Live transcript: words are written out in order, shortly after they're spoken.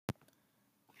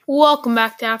Welcome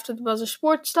back to After the Buzzer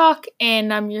Sports Talk,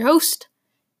 and I'm your host,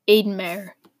 Aiden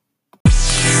Mayer.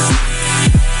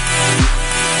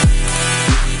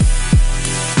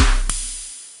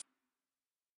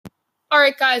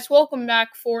 Alright guys, welcome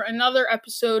back for another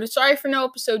episode. Sorry for no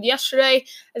episode yesterday.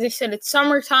 As I said, it's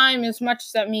summertime. As much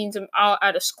as that means I'm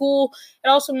out of school, it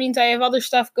also means I have other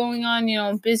stuff going on.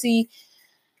 I'm busy.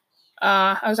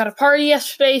 I was at a party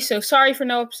yesterday, so sorry for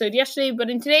no episode yesterday. But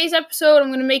in today's episode, I'm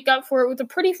going to make up for it with a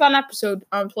pretty fun episode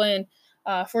I'm playing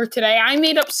for today. I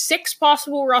made up 6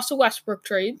 possible Russell Westbrook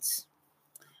trades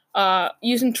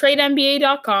using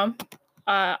TradeNBA.com.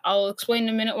 I'll explain in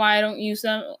a minute why I use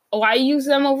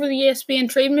them over the ESPN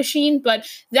trade machine. But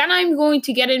then I'm going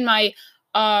to get in my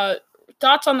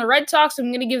thoughts on the Red Sox. I'm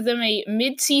going to give them a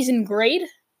mid-season grade,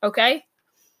 okay?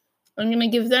 I'm going to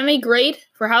give them a grade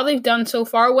for how they've done so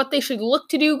far, what they should look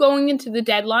to do going into the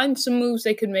deadline, some moves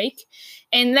they could make.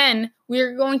 And then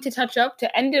we're going to touch up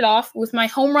to end it off with my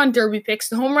home run derby picks.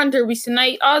 The home run derbies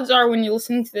tonight, odds are when you're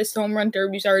listening to this, the home run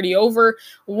derby's already over.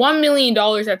 $1 million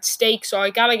at stake, so I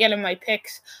got to get in my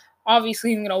picks.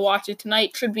 Obviously, I'm going to watch it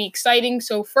tonight. Should be exciting.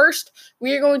 So first,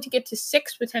 we are going to get to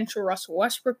 6 potential Russell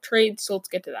Westbrook trades, so let's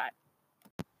get to that.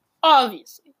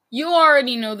 Obviously, you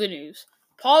already know the news.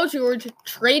 Paul George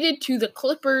traded to the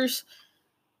Clippers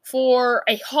for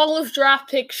a Hall of Draft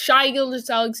pick, Shai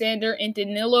Gilgeous-Alexander, and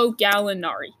Danilo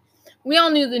Gallinari. We all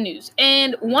knew the news.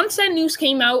 And once that news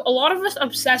came out, a lot of us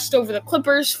obsessed over the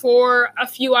Clippers for a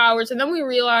few hours, and then we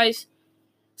realized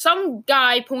some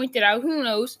guy pointed out, who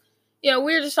knows, we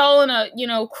were just all in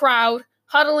a, crowd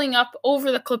huddling up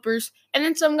over the Clippers, and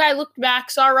then some guy looked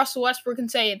back, saw Russell Westbrook, and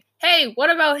saying, hey, what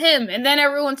about him? And then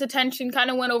everyone's attention kind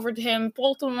of went over to him,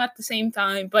 both of them at the same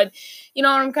time. But you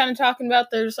know what I'm kind of talking about?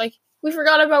 They're just like, we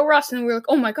forgot about Russ. And we're like,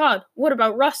 oh my God, what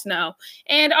about Russ now?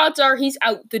 And odds are he's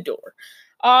out the door.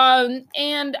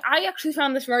 And I actually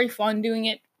found this very fun doing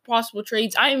it, possible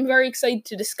trades. I am very excited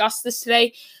to discuss this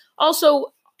today.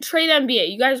 Also, Trade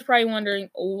NBA. You guys are probably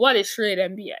wondering, what is Trade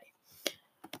NBA?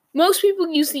 Most people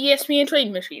use the ESPN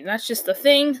trade machine. That's just the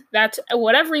thing. That's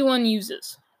what everyone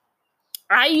uses.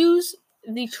 I use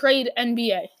the Trade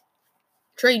NBA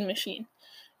trade machine.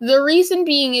 The reason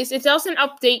being is it doesn't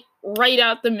update right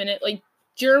at the minute. Like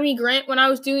Jeremy Grant, when I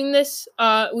was doing this,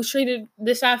 was traded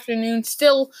this afternoon,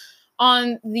 still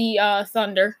on the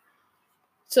Thunder.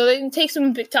 So it takes them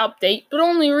a bit to update, but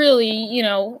only really,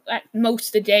 at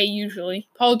most a day usually.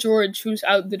 Paul George, who's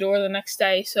out the door the next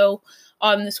day, so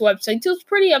on this website, so it's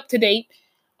pretty up to date.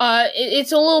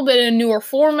 It's a little bit of a newer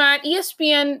format.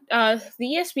 ESPN, the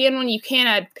ESPN one, you can't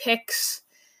add picks.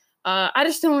 I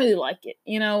just don't really like it.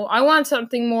 I want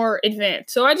something more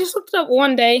advanced. So I just looked it up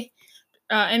one day,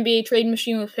 NBA trade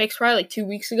machine with picks, probably like 2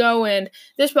 weeks ago, and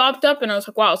this popped up, and I was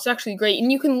like, wow, it's actually great.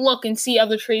 And you can look and see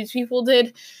other trades people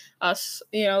did. It's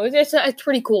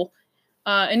pretty cool.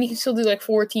 And you can still do like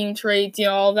 4-team trades,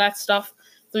 all that stuff,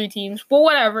 3 teams. But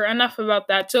whatever, enough about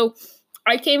that. So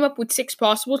I came up with 6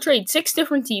 possible trades, 6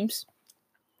 different teams.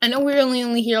 I know we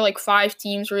only hear like 5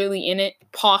 teams really in it,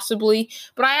 possibly,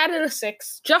 but I added a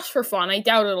 6 just for fun. I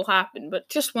doubt it'll happen, but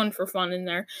just one for fun in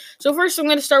there. So first I'm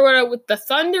going to start out with the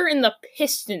Thunder and the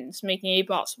Pistons making a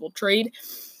possible trade.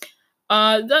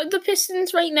 The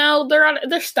Pistons right now,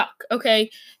 they're stuck, okay?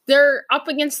 They're up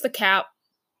against the cap.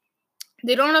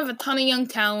 They don't have a ton of young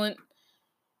talent.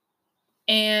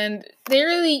 And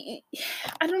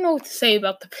I don't know what to say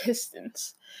about the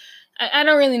Pistons. I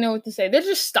don't really know what to say. They're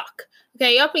just stuck.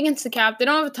 Okay, up against the cap. They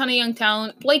don't have a ton of young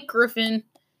talent. Blake Griffin.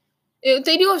 They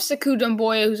do have Sekou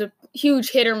Doumbouya, who's a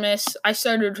huge hit or miss. I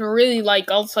started to really like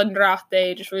all of a sudden draft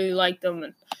day. Just really liked them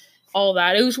and all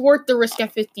that. It was worth the risk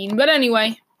at 15. But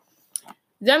anyway,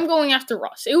 them going after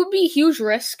Russ. It would be a huge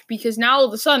risk because now all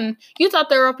of a sudden, you thought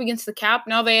they were up against the cap.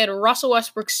 Now they had a Russell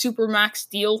Westbrook Supermax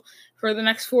deal for the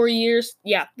next 4 years.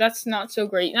 Yeah, that's not so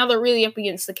great. Now they're really up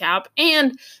against the cap,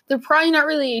 and they're probably not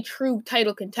really a true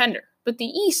title contender. But the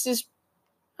East is,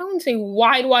 I wouldn't say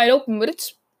wide open, but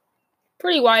it's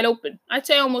pretty wide open. I'd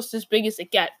say almost as big as it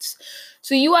gets.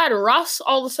 So you add Russ,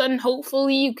 all of a sudden,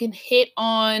 hopefully you can hit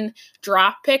on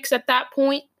draft picks at that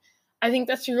point. I think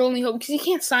that's your only hope, because you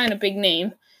can't sign a big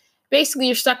name. Basically,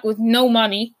 you're stuck with no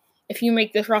money if you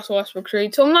make this Russell Westbrook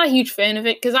trade. So I'm not a huge fan of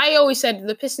it, because I always said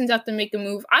the Pistons have to make a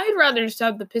move. I'd rather just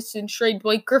have the Pistons trade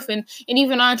Blake Griffin and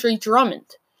even Andre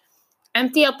Drummond.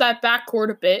 Empty out that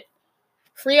backcourt a bit.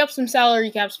 Free up some salary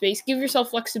cap space. Give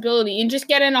yourself flexibility. And just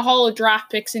get in a haul of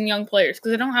draft picks and young players,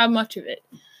 because they don't have much of it.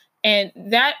 And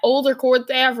that older core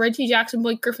they have, Reggie Jackson,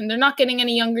 Blake Griffin, they're not getting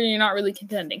any younger. You're not really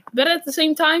contending. But at the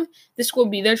same time, this will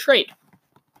be their trade.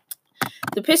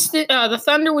 The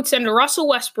Thunder would send Russell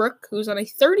Westbrook, who's on a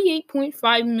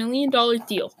 $38.5 million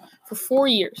deal for 4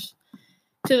 years,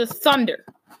 to the Thunder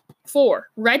for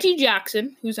Reggie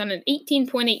Jackson, who's on an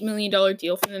 $18.8 million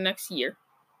deal for the next year.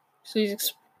 So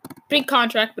he's big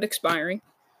contract, but expiring.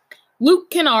 Luke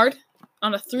Kennard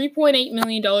on a $3.8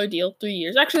 million deal, 3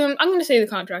 years. Actually, I'm going to say the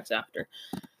contracts after.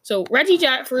 So Reggie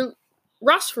for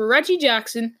Reggie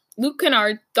Jackson, Luke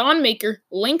Kennard, Don Maker,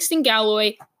 Langston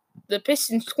Galloway, the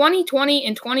Pistons' 2020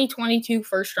 and 2022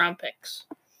 first-round picks.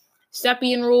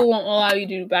 Stepien rule won't allow you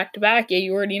to do back-to-back. Yeah,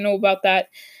 you already know about that.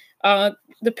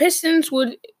 The Pistons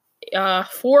would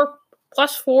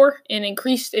 4+4 and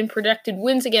increased in projected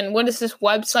wins. Again, what does this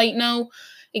website know?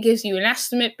 It gives you an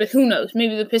estimate, but who knows?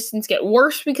 Maybe the Pistons get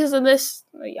worse because of this.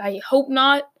 I hope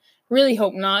not. Really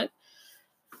hope not.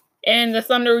 And the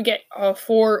Thunder would get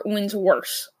 4 wins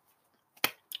worse.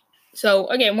 So,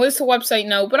 again, what does the website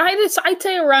know? But I'd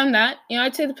say around that.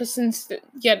 I'd say the Pistons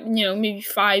get, maybe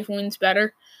 5 wins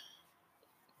better.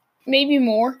 Maybe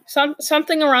more.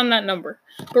 Something around that number.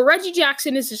 But Reggie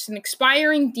Jackson is just an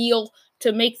expiring deal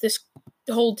to make this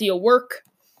whole deal work.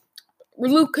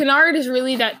 Luke Kennard is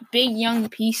really that big young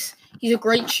piece. He's a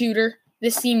great shooter.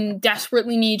 This team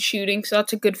desperately needs shooting, so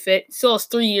that's a good fit. Still has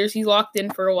 3 years. He's locked in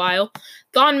for a while.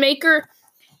 Don Maker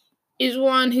is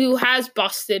one who has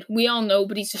busted. We all know,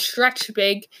 but he's a stretch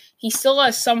big. He still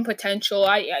has some potential.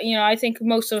 I think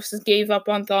most of us gave up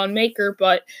on Don Maker,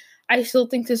 but I still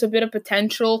think there's a bit of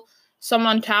potential, some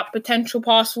untapped potential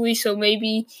possibly. So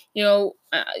maybe,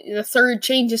 the third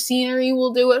change of scenery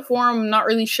will do it for him. I'm not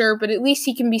really sure, but at least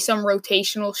he can be some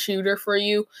rotational shooter for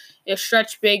you. A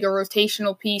stretch big, a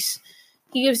rotational piece.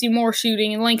 He gives you more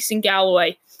shooting, and Langston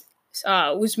Galloway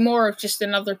was more of just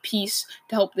another piece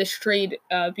to help this trade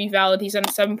be valid. He's on a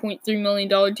 $7.3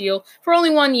 million deal for only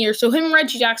 1 year, so him and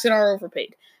Reggie Jackson are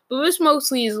overpaid. But this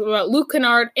mostly is about Luke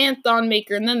Kennard and Don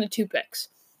Maker, and then the 2 picks.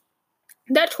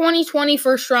 That 2020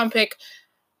 first-round pick,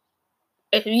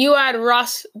 if you add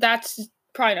Russ, that's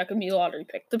probably not going to be a lottery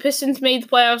pick. The Pistons made the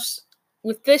playoffs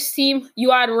with this team.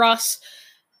 You add Russ,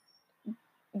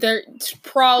 they're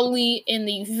probably in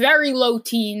the very low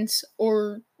teens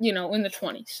or, in the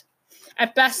 20s.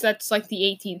 At best, that's like the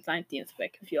 18th, 19th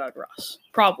pick if you add Russ.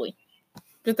 Probably.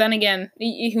 But then again,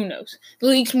 who knows? The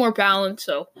league's more balanced,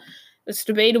 so it's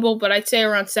debatable, but I'd say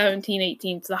around 17,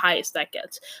 18 is the highest that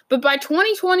gets. But by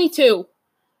 2022,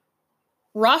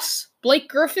 Russ, Blake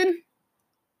Griffin,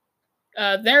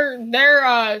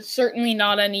 they're certainly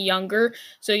not any younger.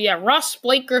 So yeah, Russ,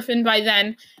 Blake Griffin by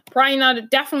then,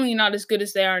 definitely not as good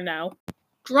as they are now.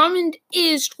 Drummond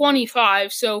is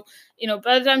 25, so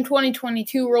by the time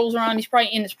 2022 rolls around, he's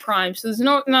probably in his prime. So there's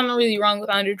nothing really wrong with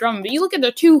Andre Drummond. But you look at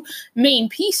the 2 main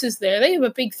pieces there; they have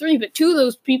a big 3, but 2 of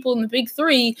those people in the big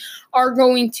 3 are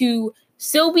going to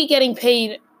still be getting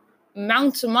paid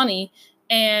amounts of money,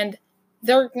 and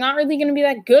they're not really going to be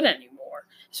that good anymore.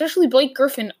 Especially Blake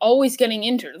Griffin always getting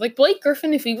injured. Like Blake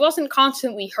Griffin, if he wasn't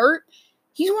constantly hurt,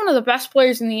 he's one of the best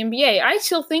players in the NBA. I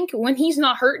still think when he's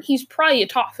not hurt, he's probably a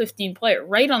top 15 player,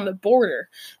 right on the border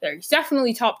there. He's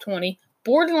definitely top 20,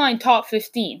 borderline top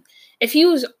 15. If he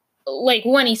was,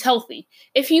 when he's healthy.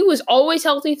 If he was always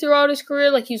healthy throughout his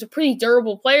career, he's a pretty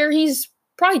durable player, he's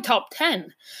probably top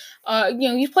 10.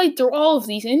 He's played through all of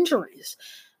these injuries.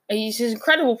 He's an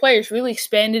incredible player. He's really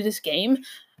expanded his game.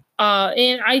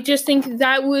 And I just think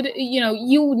that would,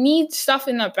 you need stuff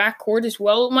in that backcourt as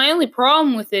well. My only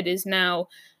problem with it is now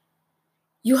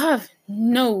you have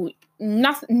no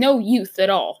youth at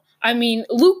all. I mean,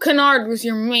 Luke Kennard was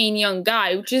your main young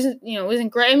guy, which isn't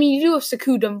great. I mean, you do have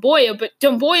Sekou Doumbouya, but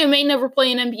Doumbouya may never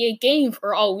play an NBA game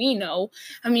for all we know.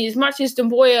 I mean, as much as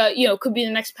Doumbouya, could be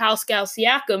the next Pascal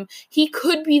Siakam, he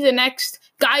could be the next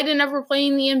guy to never play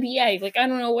in the NBA. I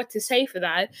don't know what to say for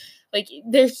that.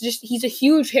 He's a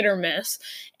huge hit or miss.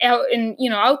 And,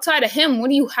 outside of him, what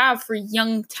do you have for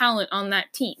young talent on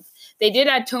that team? They did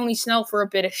add Tony Snell for a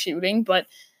bit of shooting, but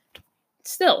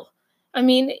still, I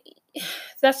mean,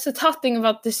 that's the tough thing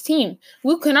about this team.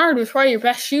 Luke Kennard was probably your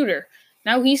best shooter.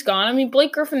 Now he's gone. I mean,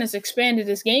 Blake Griffin has expanded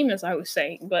his game, as I was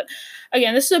saying. But,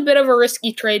 again, this is a bit of a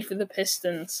risky trade for the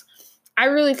Pistons. I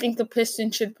really think the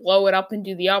Pistons should blow it up and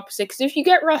do the opposite. Because if you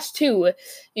get Russ, too,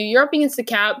 you're up against the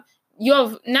cap. You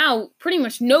have now pretty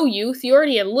much no youth. You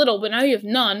already had little, but now you have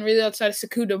none, really, outside of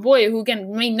Sekou Doumbouya, who,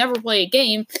 again, may never play a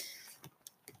game.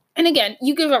 And, again,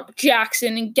 you give up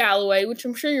Jackson and Galloway, which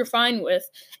I'm sure you're fine with.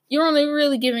 You're only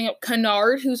really giving up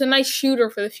Kennard, who's a nice shooter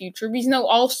for the future, but he's no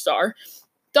all-star.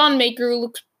 Don Maker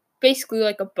looks basically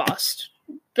like a bust.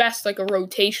 best like a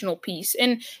rotational piece.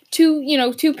 And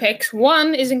two picks.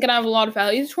 One isn't going to have a lot of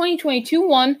value. The 2022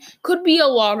 one could be a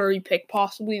lottery pick,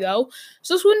 possibly, though.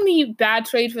 So this wouldn't be a bad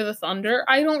trade for the Thunder.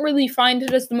 I don't really find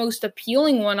it as the most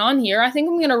appealing one on here. I think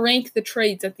I'm going to rank the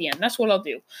trades at the end. That's what I'll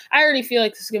do. I already feel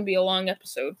like this is going to be a long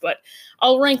episode, but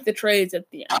I'll rank the trades at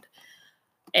the end.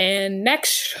 And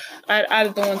next, out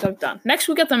of the ones I've done. Next,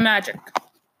 we got the Magic.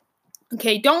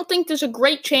 Okay, don't think there's a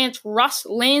great chance Russ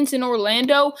lands in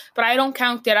Orlando, but I don't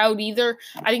count that out either.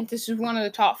 I think this is one of the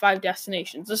top 5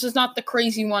 destinations. This is not the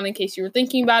crazy one in case you were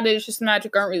thinking about it. It's just the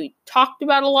Magic aren't really talked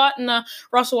about a lot in the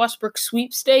Russell Westbrook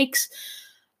sweepstakes.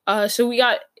 So we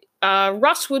got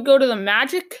Russ would go to the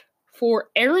Magic for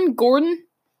Aaron Gordon,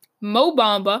 Mo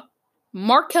Bamba,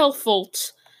 Markelle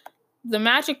Fultz, the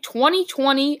Magic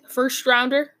 2020 first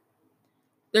rounder,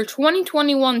 their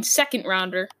 2021 second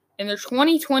rounder, and their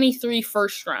 2023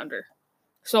 first rounder.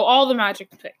 So all the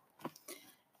Magic pick.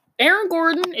 Aaron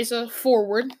Gordon is a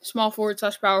forward, small forward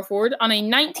 / power forward, on a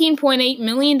 $19.8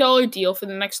 million deal for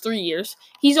the next 3 years.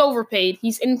 He's overpaid.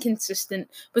 He's inconsistent,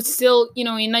 but still,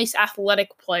 a nice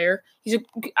athletic player. He's an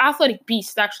athletic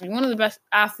beast, actually. One of the best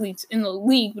athletes in the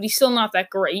league, but he's still not that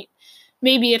great.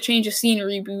 Maybe a change of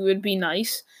scenery would be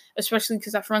nice, especially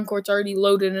because that front court's already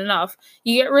loaded enough.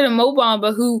 You get rid of Mo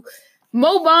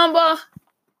Bamba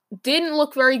didn't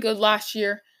look very good last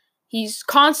year. He's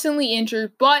constantly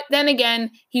injured, but then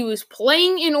again, he was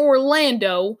playing in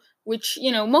Orlando, which,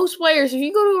 most players, if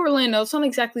you go to Orlando, it's not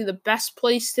exactly the best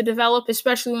place to develop,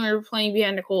 especially when you're playing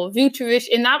behind Nikola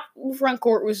Vucevic, and that front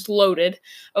court was loaded,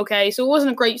 okay? So it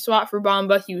wasn't a great spot for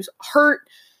Bamba. He was hurt.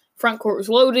 Front court was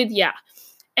loaded, yeah.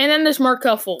 And then there's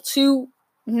Markelle Fultz, who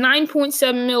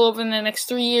 $9.7 million over the next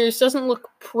 3 years doesn't look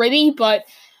pretty, but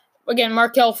again,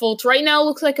 Markelle Fultz right now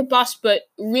looks like a bust, but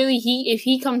really, if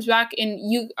he comes back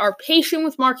and you are patient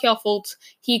with Markelle Fultz,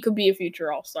 he could be a future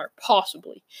All-Star,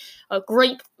 possibly. A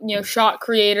great, shot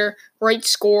creator, great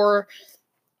scorer.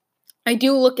 I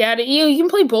do look at it. You can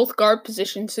play both guard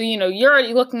positions, so you're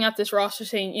already looking at this roster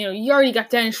saying, you already got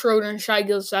Dennis Schroeder and Shai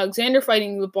Gilgeous-Alexander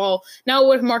fighting the ball. Now,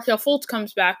 what if Markelle Fultz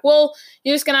comes back? Well,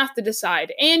 you're just gonna have to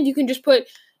decide, and you can just put.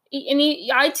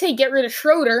 I'd say get rid of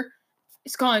Schroeder.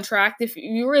 His contract, if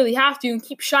you really have to, and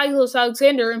keep Shai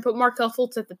Gilgeous-Alexander and put Markelle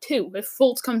Fultz at the 2 if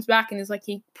Fultz comes back and is like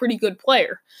a pretty good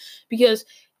player. Because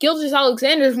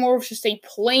Gilgeous-Alexander is more of just a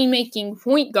playmaking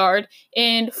point guard,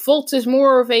 and Fultz is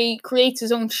more of a creates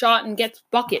his own shot and gets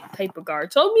bucket type of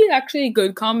guard. So it'll be actually a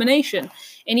good combination.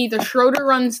 And either Schroeder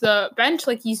runs the bench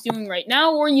like he's doing right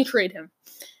now, or you trade him.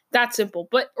 That simple.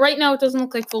 But right now, it doesn't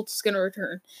look like Fultz is going to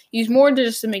return. He's more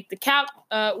just to make the cap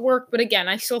work, but again,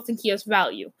 I still think he has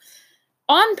value.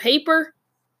 On paper,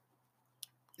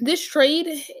 this trade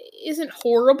isn't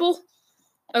horrible,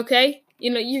 okay?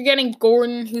 You're getting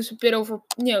Gordon, who's a bit over,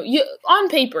 on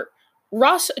paper,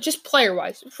 Russ, just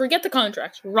player-wise, forget the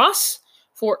contracts. Russ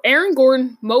for Aaron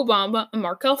Gordon, Mo Bamba, and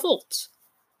Markelle Fultz,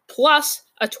 plus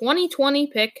a 2020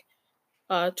 pick,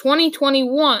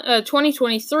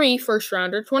 2023 first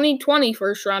rounder, 2020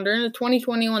 first rounder, and a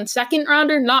 2021 second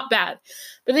rounder, not bad.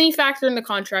 But then you factor in the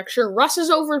contract. Sure, Russ is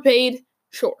overpaid,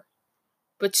 sure.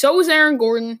 But so is Aaron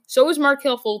Gordon, so is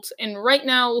Markelle Fultz, and right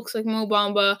now it looks like Mo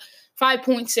Bamba,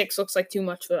 5.6 looks like too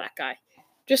much for that guy.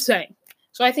 Just saying.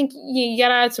 So I think you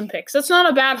gotta add some picks. That's not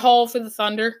a bad haul for the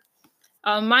Thunder.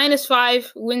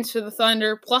 -5 wins for the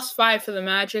Thunder, +5 for the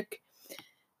Magic.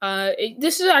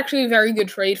 This is actually a very good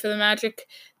trade for the Magic.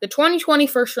 The 2020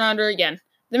 first rounder, again,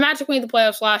 the Magic made the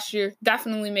playoffs last year,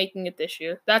 definitely making it this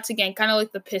year. That's, again, kind of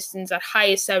like the Pistons at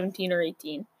highest 17 or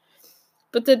 18.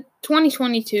 But the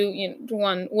 2022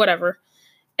 one, whatever.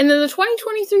 And then the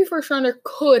 2023 first rounder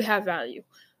could have value.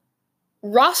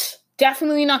 Russ,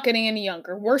 definitely not getting any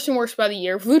younger. Worse and worse by the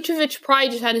year. Vucevic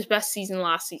probably just had his best season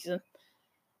last season.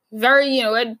 Very,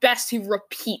 at best, he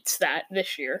repeats that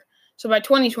this year. So by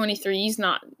 2023, he's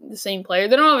not the same player.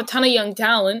 They don't have a ton of young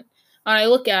talent. When I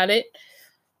look at it,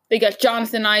 they got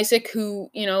Jonathan Isaac,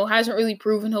 who, hasn't really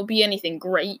proven he'll be anything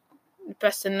great.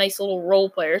 Best a nice little role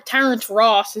player. Terrence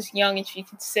Ross is young if you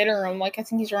consider him. I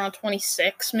think he's around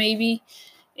 26 maybe.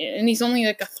 And he's only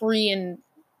like a 3 and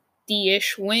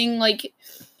D-ish wing.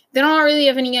 They don't really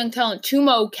have any young talent.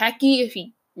 Chuma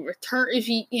Okeke,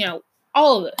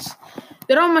 all of this.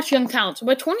 They don't have much young talent. So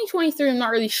by 2023, I'm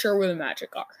not really sure where the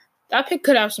Magic are. That pick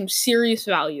could have some serious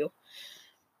value.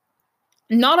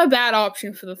 Not a bad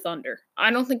option for the Thunder.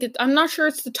 I'm not sure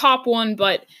it's the top one,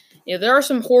 but there are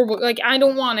some horrible, I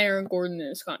don't want Aaron Gordon in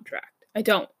his contract. I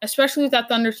don't. Especially with that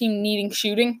Thunder team needing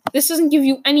shooting. This doesn't give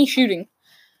you any shooting.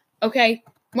 Okay?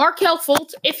 Markelle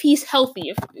Fultz, if he's healthy.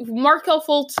 If Markelle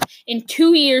Fultz in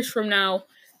 2 years from now,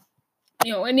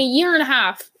 in a year and a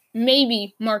half,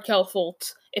 maybe Markelle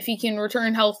Fultz, if he can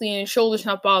return healthy and his shoulder's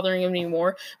not bothering him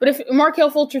anymore. But if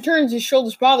Markelle Fultz returns, his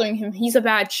shoulder's bothering him, he's a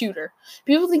bad shooter.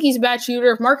 People think he's a bad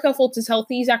shooter. If Markelle Fultz is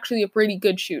healthy, he's actually a pretty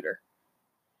good shooter.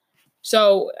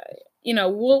 So,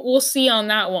 we'll see on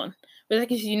that one. But that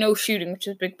gives you no shooting, which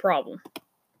is a big problem.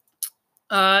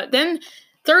 Then,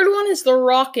 third one is the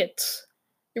Rockets.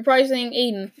 You're probably saying,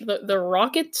 Aiden, the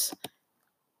Rockets?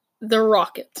 The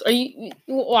Rockets.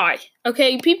 Why?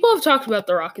 Okay, people have talked about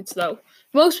the Rockets, though.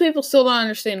 Most people still don't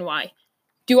understand why.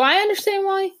 Do I understand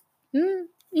why?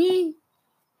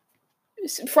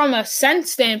 From a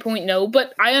sense standpoint, no,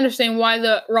 but I understand why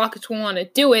the Rockets will want to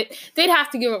do it. They'd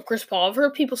have to give up Chris Paul. I've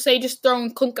heard people say just throw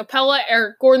in Clint Capella,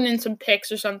 Eric Gordon, and some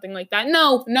picks or something like that.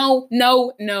 No.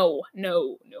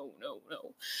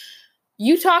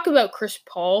 You talk about Chris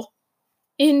Paul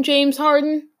and James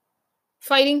Harden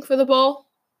fighting for the ball.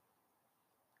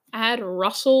 Add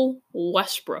Russell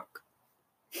Westbrook.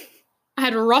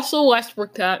 Add Russell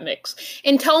Westbrook to that mix.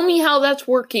 And tell me how that's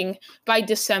working by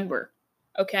December.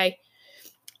 Okay?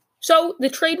 So, the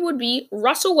trade would be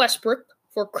Russell Westbrook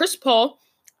for Chris Paul,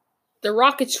 the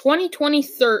Rockets'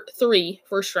 2023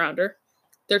 first rounder,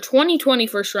 their 2020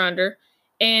 first rounder,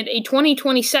 and a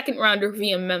 2020 second rounder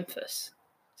via Memphis.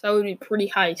 So, that would be a pretty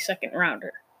high second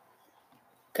rounder.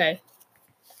 Okay?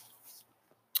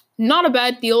 Not a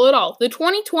bad deal at all. The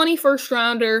 2020 first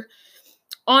rounder,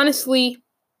 honestly,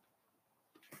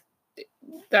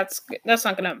 that's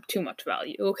not going to have too much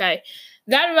value, okay?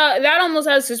 That almost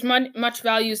has as much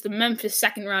value as the Memphis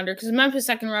second rounder, because the Memphis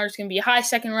second rounder is going to be a high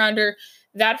second rounder.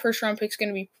 That first round pick is going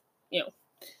to be,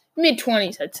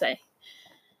 mid-20s, I'd say.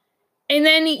 And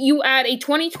then you add a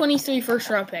 2023 first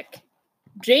round pick.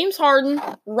 James Harden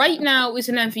right now is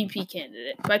an MVP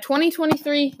candidate. By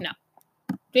 2023, no.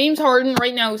 James Harden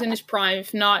right now is in his prime.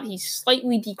 If not, he's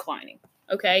slightly declining,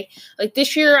 okay? Like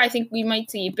this year, I think we might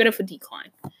see a bit of a decline.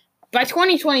 By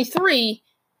 2023,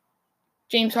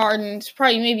 James Harden's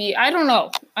probably maybe, I don't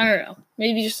know.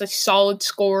 Maybe just a solid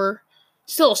scorer.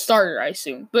 Still a starter, I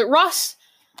assume. But Russ,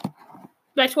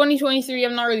 by 2023,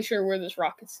 I'm not really sure where this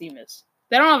Rockets team is.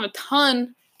 They don't have a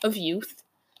ton of youth.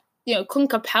 Clint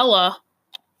Capella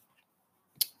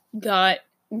got,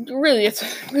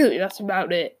 that's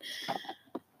about it.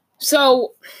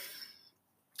 So,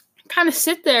 kind of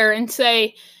sit there and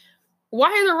say, why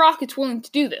are the Rockets willing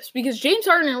to do this? Because James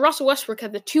Harden and Russell Westbrook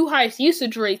had the two highest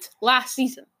usage rates last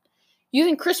season. You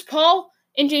think Chris Paul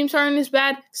and James Harden is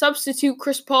bad? Substitute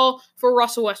Chris Paul for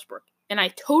Russell Westbrook. And I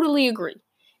totally agree.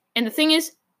 And the thing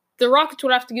is, the Rockets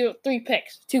would have to give up 3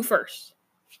 picks, 2 firsts.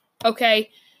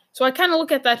 Okay? So I kind of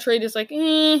look at that trade as like,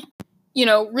 really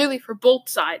for both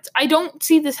sides. I don't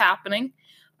see this happening.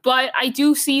 But I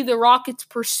do see the Rockets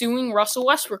pursuing Russell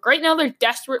Westbrook. Right now, they're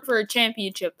desperate for a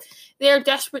championship. They are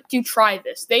desperate to try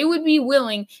this. They would be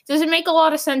willing. Does it make a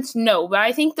lot of sense? No. But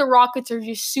I think the Rockets are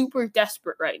just super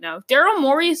desperate right now. Daryl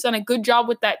Morey has done a good job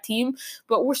with that team,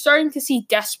 but we're starting to see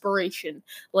desperation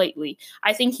lately.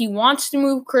 I think he wants to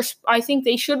move I think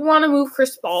they should want to move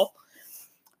Chris Paul.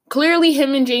 Clearly,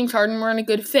 him and James Harden were in a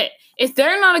good fit. If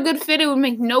they're not a good fit, it would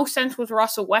make no sense with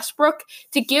Russell Westbrook.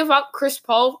 To give up Chris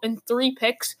Paul and 3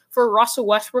 picks for Russell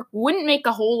Westbrook wouldn't make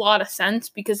a whole lot of sense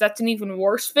because that's an even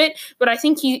worse fit. But I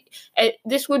think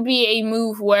this would be a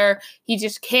move where he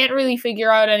just can't really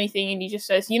figure out anything and he just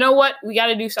says, you know what, we got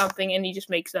to do something, and he just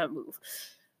makes that move.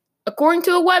 According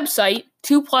to a website,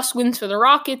 2+ wins for the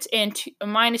Rockets and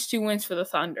 -2 wins for the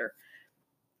Thunder.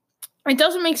 It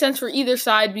doesn't make sense for either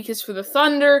side because for the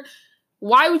Thunder,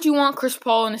 why would you want Chris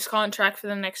Paul in his contract for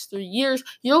the next 3 years?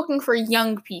 You're looking for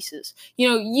young pieces.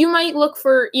 You might look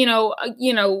for,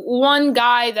 one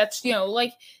guy that's,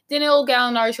 like Danilo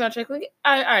Gallinari's contract. Like,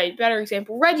 all right, better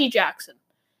example, Reggie Jackson.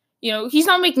 He's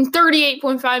not making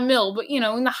 $38.5 million, but,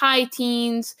 in the high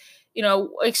teens,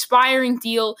 expiring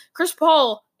deal. Chris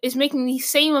Paul is making the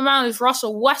same amount as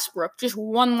Russell Westbrook, just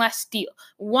one less deal,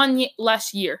 one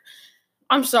less year.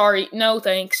 I'm sorry, no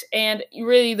thanks. And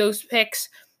really, those picks,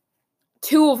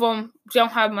 2 of them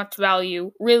don't have much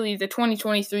value. Really, the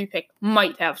 2023 pick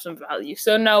might have some value.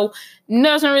 So, no,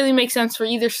 doesn't really make sense for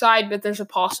either side, but there's a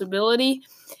possibility.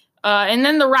 And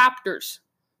then the Raptors.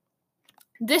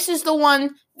 This is the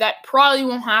one that probably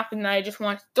won't happen that I just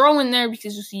want to throw in there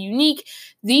because it's unique.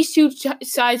 These two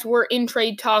sides were in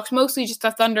trade talks, mostly just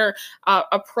the Thunder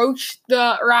approached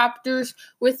the Raptors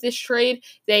with this trade.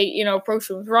 They, approached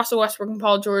them with Russell Westbrook and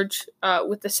Paul George,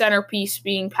 with the centerpiece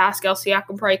being Pascal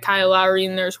Siakam, probably Kyle Lowry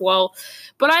in there as well.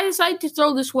 But I decided to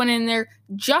throw this one in there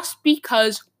just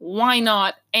because why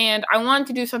not? And I wanted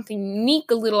to do something unique,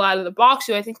 a little out of the box.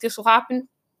 Do I think this will happen?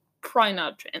 Probably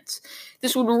not a chance.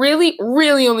 This would really,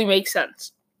 really only make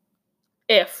sense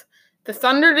if The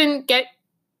Thunder didn't get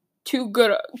too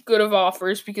good of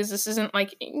offers because this isn't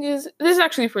like this is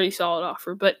actually a pretty solid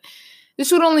offer, but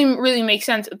this would only really make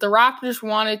sense if the Raptors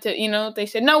wanted to, they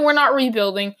said, no, we're not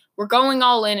rebuilding. We're going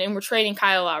all in and we're trading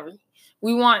Kyle Lowry.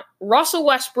 We want Russell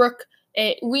Westbrook.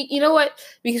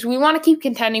 Because we want to keep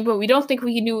contending, but we don't think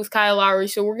we can do it with Kyle Lowry.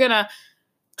 So we're going to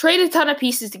trade a ton of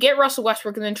pieces to get Russell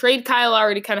Westbrook and then trade Kyle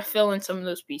Lowry to kind of fill in some of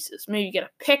those pieces. Maybe get a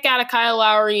pick out of Kyle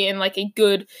Lowry and like a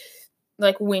good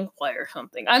wing player or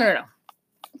something. I don't know.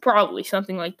 Probably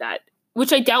something like that,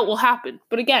 which I doubt will happen.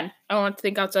 But again, I want to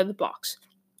think outside the box.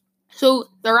 So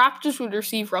the Raptors would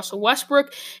receive Russell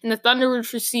Westbrook, and the Thunder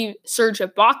would receive Serge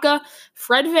Ibaka,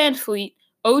 Fred VanVleet,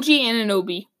 OG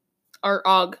Anunoby, or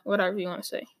Og, whatever you want to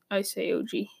say. I say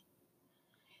OG.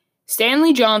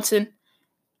 Stanley Johnson,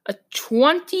 a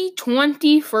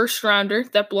 2020 first rounder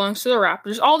that belongs to the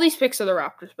Raptors. All these picks are the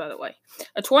Raptors, by the way.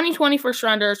 A 2020 first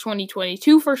rounder, a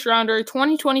 2022 first rounder, a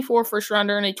 2024 first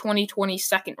rounder, and a 2020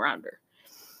 second rounder.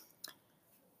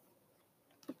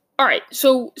 All right,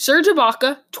 so Serge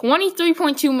Ibaka,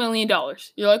 $23.2 million.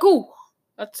 You're like, ooh,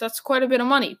 that's quite a bit of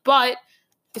money, but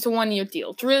it's a one-year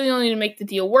deal. It's really only to make the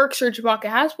deal work. Serge Ibaka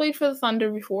has played for the Thunder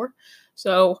before,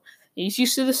 so he's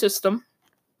used to the system.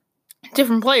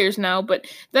 Different players now, but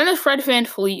then there's Fred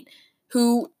VanVleet,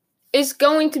 who is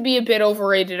going to be a bit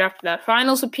overrated after that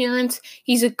finals appearance.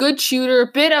 He's a good shooter,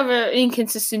 a bit of an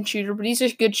inconsistent shooter, but he's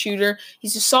a good shooter.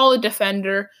 He's a solid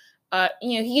defender.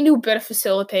 He can do a bit of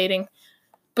facilitating.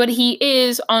 But he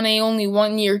is on a only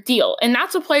one-year deal. And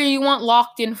that's a player you want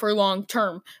locked in for long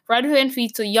term. Fred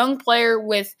VanVleet's a young player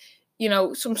with,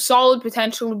 some solid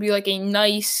potential to be like a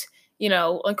nice,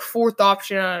 fourth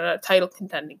option on a title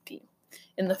contending team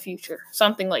in the future.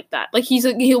 Something like that. Like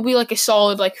he'll be like a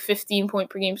solid 15 point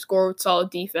per game scorer with solid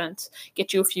defense,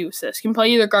 get you a few assists. Can play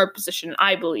either guard position.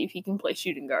 I believe he can play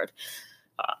shooting guard.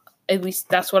 At least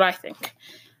that's what I think.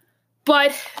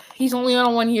 But he's only on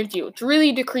a one-year deal, which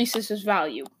really decreases his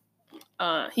value.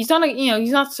 He's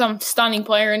not some stunning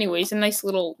player anyways, a nice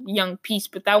little young piece,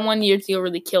 but that one-year deal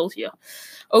really kills you.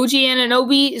 OG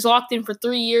Anunoby is locked in for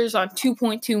 3 years on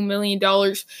 $2.2 million.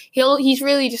 He's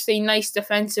really just a nice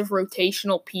defensive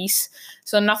rotational piece,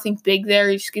 so nothing big there.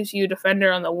 He just gives you a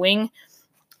defender on the wing.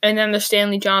 And then there's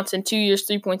Stanley Johnson, 2 years,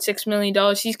 $3.6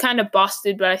 million. He's kind of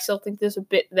busted, but I still think there's a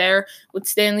bit there with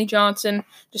Stanley Johnson.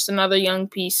 Just another young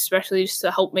piece, especially just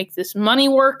to help make this money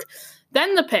work.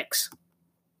 Then the picks.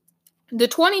 The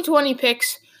 2020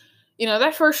 picks,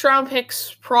 that first round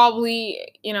pick's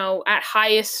probably, at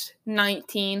highest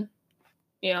 19.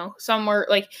 Somewhere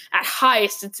at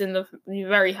highest it's in the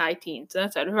very high teens.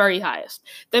 That's at very highest.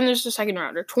 Then there's the second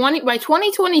rounder. By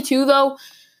 2022 though,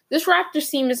 this Raptors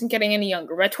team isn't getting any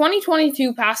younger. By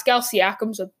 2022, Pascal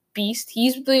Siakam's a beast.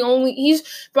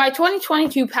 By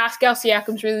 2022, Pascal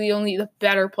Siakam's really the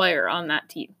better player on that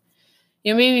team.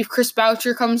 Maybe if Chris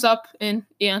Boucher comes up and,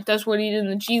 does what he did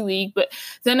in the G League. But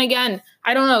then again,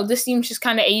 I don't know. This team's just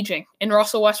kind of aging. And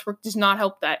Russell Westbrook does not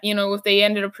help that. If they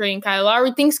ended up trading Kyle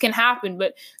Lowry, things can happen.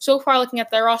 But so far, looking at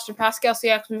their roster, Pascal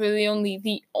Siakam is really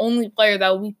the only player that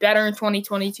will be better in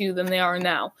 2022 than they are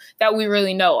now that we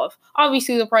really know of.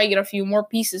 Obviously, they'll probably get a few more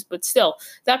pieces. But still,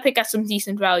 that pick has some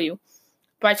decent value.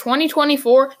 By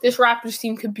 2024, this Raptors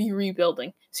team could be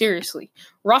rebuilding. Seriously.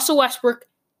 Russell Westbrook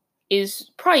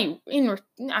is probably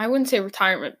I wouldn't say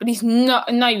retirement, but he's not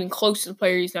even close to the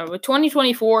player he's now. But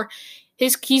 2024,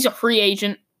 he's a free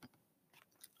agent.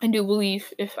 I do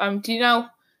believe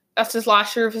that's his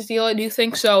last year of his deal. I do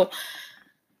think so.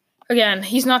 Again,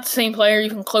 he's not the same player,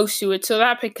 even close to it. So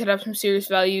that pick could have some serious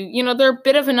value. They're a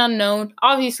bit of an unknown.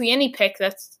 Obviously, any pick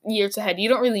that's years ahead, you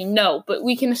don't really know, but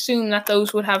we can assume that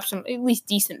those would have some at least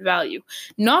decent value.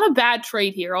 Not a bad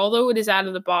trade here, although it is out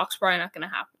of the box. Probably not going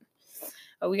to happen.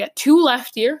 We got 2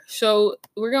 left here, so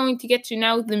we're going to get to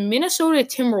now the Minnesota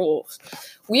Timberwolves.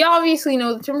 We obviously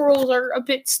know the Timberwolves are a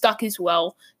bit stuck as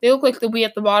well. They look like they'll be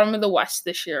at the bottom of the West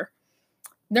this year.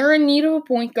 They're in need of a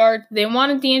point guard. They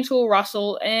wanted D'Angelo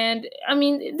Russell, and,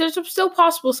 there's a still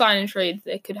possible sign and trade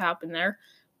that could happen there,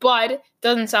 but it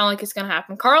doesn't sound like it's going to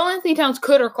happen. Karl-Anthony Towns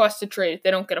could request a trade if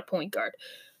they don't get a point guard.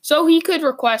 So he could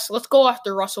request, let's go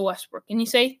after Russell Westbrook. And you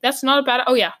say, that's not a bad...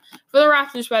 Oh, yeah. For the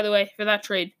Raptors, by the way, for that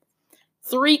trade,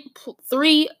 Three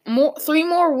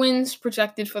more wins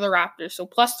projected for the Raptors, so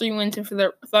 +3 wins, and for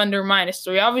the Thunder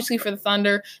 -3. Obviously, for the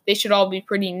Thunder, they should all be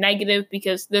pretty negative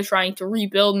because they're trying to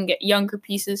rebuild and get younger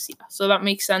pieces, so that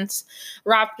makes sense.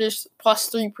 Raptors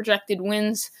 +3 projected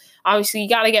wins. Obviously, you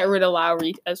got to get rid of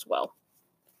Lowry as well.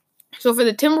 So for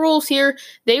the Timberwolves here,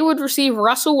 they would receive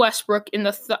Russell Westbrook, and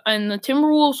the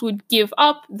Timberwolves would give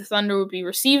up. The Thunder would be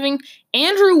receiving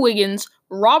Andrew Wiggins,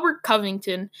 Robert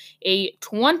Covington, a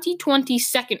 2020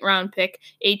 second-round pick,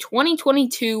 a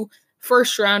 2022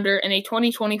 first-rounder, and a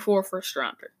 2024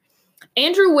 first-rounder.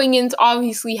 Andrew Wiggins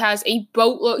obviously has a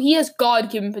boatload. He has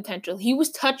God-given potential. He was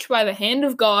touched by the hand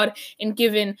of God and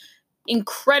given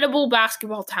incredible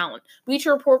basketball talent.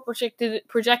 Bleacher Report projected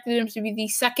him to be the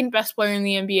second best player in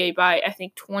the NBA by, I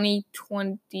think,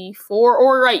 2024,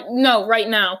 or right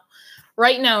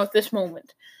now at this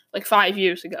moment, like 5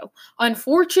 years ago.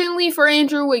 Unfortunately for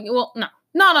Andrew Wiggins, well, no,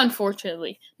 not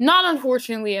unfortunately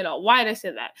at all. Why did I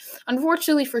say that?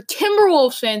 Unfortunately for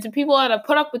Timberwolves fans and people that have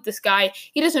put up with this guy,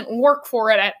 he doesn't work for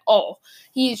it at all.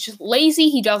 He's just lazy.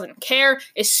 He doesn't care.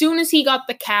 As soon as he got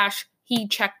the cash, he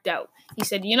checked out. He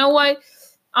said, you know what?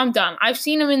 I'm done. I've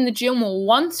seen him in the gym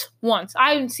once.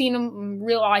 I haven't seen him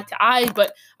real eye to eye,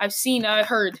 but I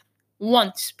heard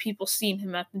once people seen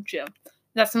him at the gym.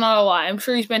 That's not a lie. I'm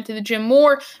sure he's been to the gym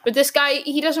more, but this guy,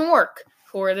 he doesn't work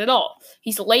for it at all.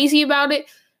 He's lazy about it.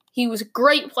 He was a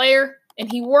great player, and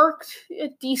he worked a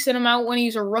decent amount when he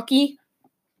was a rookie.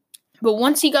 But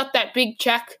once he got that big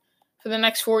check for the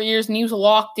next 4 years, and he was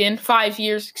locked in, 5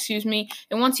 years,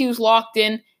 and once he was locked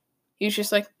in, he was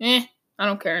just like, I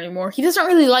don't care anymore. He doesn't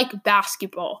really like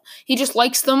basketball. He just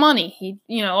likes the money.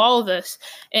 All of this.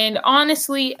 And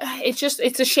honestly,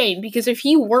 it's a shame, because if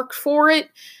he worked for it,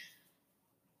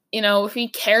 if he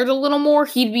cared a little more,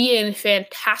 he'd be a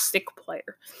fantastic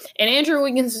player. And Andrew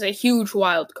Wiggins is a huge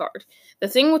wild card. The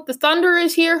thing with the Thunder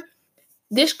is here,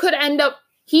 this could end up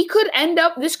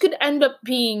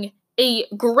being a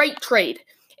great trade.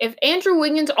 If Andrew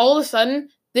Wiggins all of a sudden,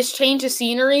 this changes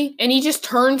scenery and he just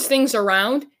turns things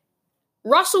around,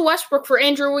 Russell Westbrook for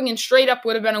Andrew Wiggins straight up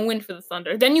would have been a win for the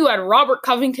Thunder. Then you had Robert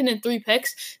Covington and 3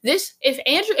 picks.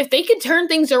 If they could turn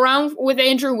things around with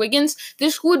Andrew Wiggins,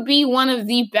 this would be one of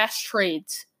the best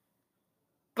trades.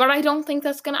 But I don't think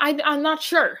that's I'm not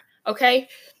sure, okay?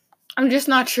 I'm just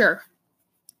not sure.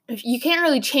 You can't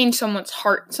really change someone's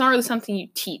heart. It's not really something you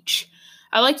teach.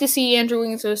 I like to see Andrew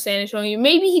Wiggins with San Antonio.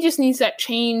 Maybe he just needs that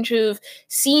change of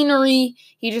scenery.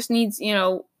 He just needs,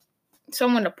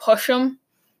 someone to push him.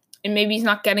 And maybe he's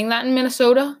not getting that in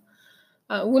Minnesota.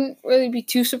 Wouldn't really be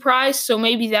too surprised, so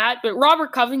maybe that. But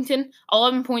Robert Covington,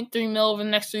 $11.3 million over the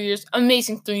next 3 years.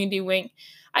 Amazing 3-and-D wing.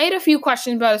 I had a few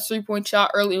questions about his three-point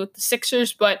shot early with the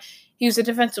Sixers, but he was a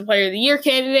Defensive Player of the Year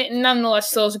candidate, and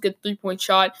nonetheless still has a good three-point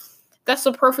shot. That's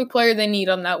the perfect player they need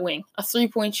on that wing. A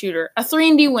three-point shooter. A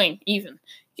 3-and-D wing, even.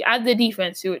 You add the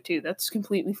defense to it, too. That's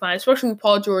completely fine, especially with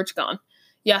Paul George gone.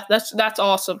 Yeah, that's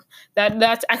awesome.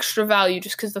 That's extra value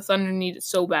just because the Thunder need it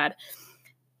so bad.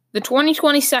 The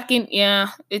 2022,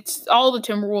 it's all the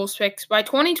Timberwolves picks. By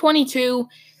 2022,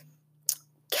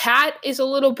 Cat is a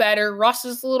little better. Russ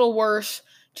is a little worse.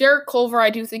 Jarrett Culver, I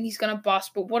do think he's going to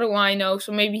bust, but what do I know?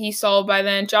 So maybe he's solid by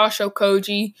then. Josh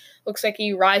Okogie looks like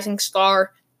a rising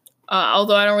star,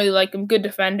 although I don't really like him. Good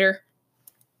defender.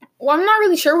 Well, I'm not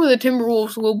really sure where the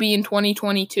Timberwolves will be in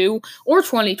 2022 or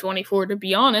 2024, to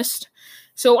be honest.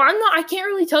 So I can't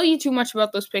really tell you too much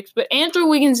about those picks, but Andrew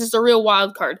Wiggins is the real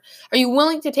wild card. Are you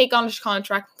willing to take on his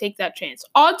contract and take that chance?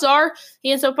 Odds are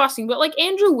he ends up busting, but like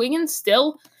Andrew Wiggins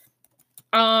still,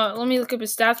 let me look up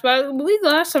his stats, but I believe the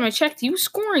last time I checked, he was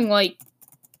scoring like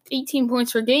 18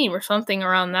 points per game or something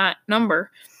around that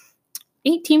number.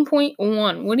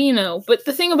 18.1, what do you know? But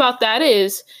the thing about that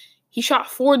is he shot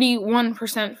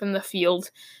 41% from the field,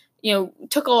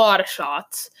 took a lot of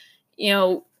shots,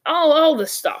 all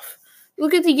this stuff.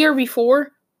 Look at the year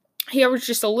before. He averaged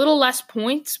just a little less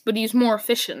points, but he was more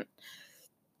efficient.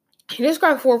 He just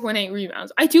got 4.8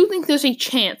 rebounds. I do think there's a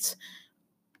chance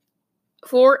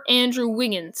for Andrew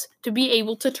Wiggins to be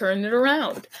able to turn it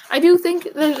around. I do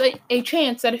think there's a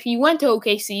chance that if he went to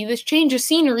OKC, this change of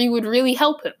scenery would really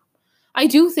help him. I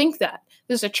do think that.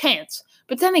 There's a chance.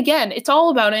 But then again, it's all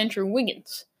about Andrew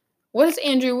Wiggins. What is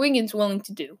Andrew Wiggins willing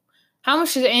to do? How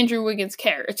much does Andrew Wiggins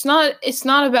care? It's not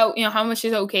about, how much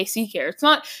does OKC care. It's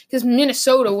not because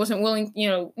Minnesota wasn't willing,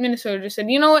 Minnesota just said,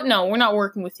 you know what, no, we're not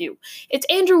working with you. It's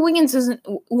Andrew Wiggins isn't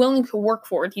willing to work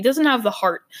for it. He doesn't have the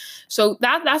heart. So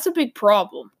that's a big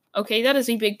problem. Okay, that is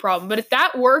a big problem. But if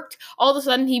that worked, all of a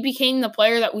sudden he became the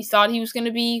player that we thought he was going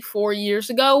to be 4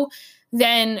 years ago,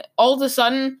 then all of a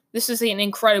sudden this is an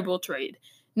incredible trade.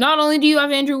 Not only do you have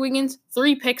Andrew Wiggins,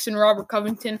 3 picks in Robert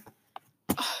Covington,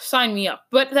 sign me up.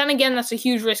 But then again, that's a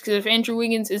huge risk because if Andrew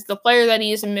Wiggins is the player that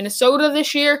he is in Minnesota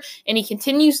this year and he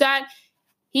continues that,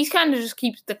 he's kind of just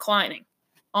keeps declining,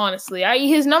 honestly.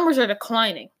 His numbers are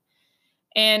declining.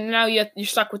 And now you're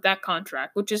stuck with that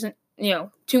contract, which isn't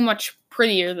too much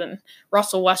prettier than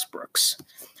Russell Westbrook's.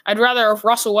 I'd rather have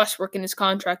Russell Westbrook in his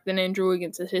contract than Andrew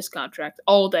Wiggins in his contract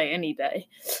all day, any day.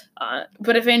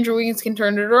 But if Andrew Wiggins can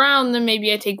turn it around, then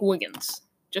maybe I take Wiggins.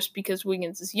 Just because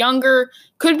Wiggins is younger,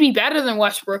 could be better than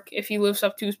Westbrook if he lives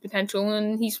up to his potential,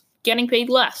 and he's getting paid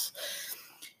less.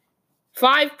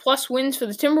 5+ wins for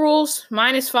the Timberwolves,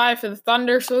 -5 for the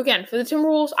Thunder. So again, for the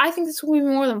Timberwolves, I think this will be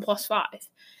more than +5.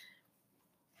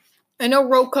 I know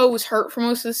Rocco was hurt for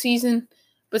most of the season,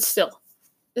 but still,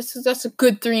 that's a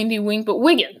good 3-and-D wing. But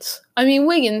Wiggins,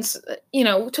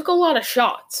 took a lot of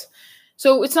shots.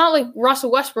 So it's not like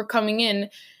Russell Westbrook coming in.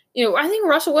 I think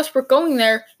Russell Westbrook going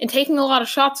there and taking a lot of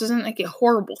shots isn't like a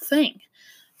horrible thing.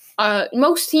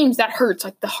 Most teams that hurts,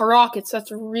 like the Rockets,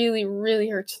 that's really, really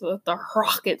hurts. The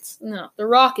Rockets,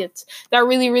 that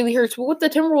really, really hurts. But with the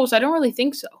Timberwolves, I don't really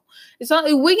think so. It's not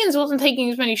like Wiggins wasn't taking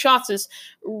as many shots as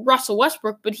Russell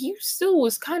Westbrook, but he still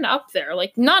was kind of up there.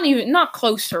 Like, not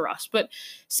close to Russ, but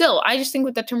still, I just think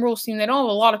with the Timberwolves team, they don't have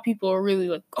a lot of people who are really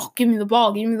like, oh, give me the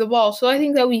ball. So I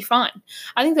think that'll be fine.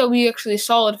 I think that'll be actually a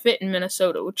solid fit in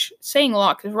Minnesota, which is saying a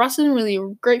lot because Russ isn't really a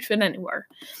great fit anywhere.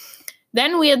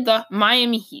 Then we had the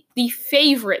Miami Heat, the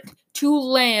favorite to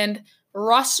land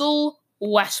Russell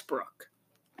Westbrook.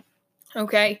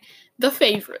 Okay, the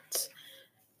favorites.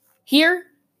 Here,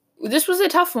 this was a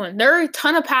tough one. There are a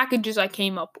ton of packages I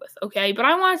came up with, okay? But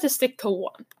I wanted to stick to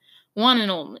one and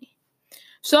only.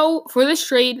 So, for this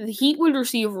trade, the Heat would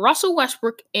receive Russell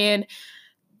Westbrook and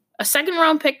a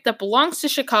second-round pick that belongs to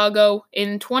Chicago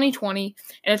in 2020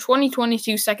 and a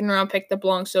 2022 second-round pick that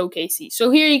belongs to OKC. So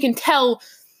here you can tell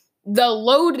the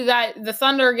load that the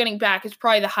Thunder are getting back is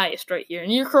probably the highest right here.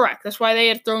 And you're correct. That's why they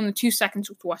had thrown the 2 seconds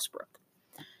with Westbrook.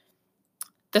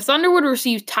 The Thunder would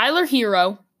receive Tyler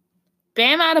Hero,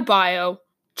 Bam Adebayo,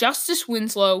 Justice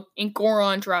Winslow, and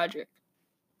Goran Dragic.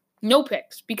 No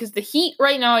picks, because the Heat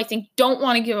right now, I think, don't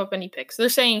want to give up any picks. They're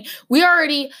saying, we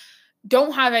already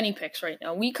don't have any picks right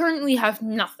now. We currently have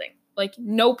nothing. Like,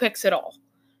 no picks at all.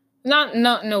 Not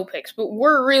no picks, but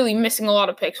we're really missing a lot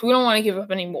of picks. We don't want to give up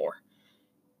any more.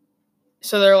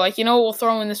 So they're like, we'll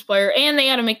throw in this player, and they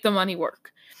got to make the money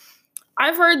work.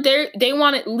 I've heard they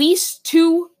want at least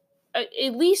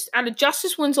out of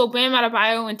Justice Winslow, Bam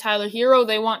Adebayo, and Tyler Hero,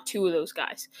 they want 2 of those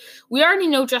guys. We already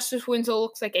know Justice Winslow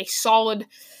looks like a solid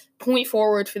point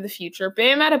forward for the future.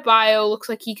 Bam Adebayo looks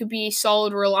like he could be a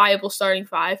solid, reliable starting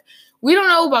 5. We don't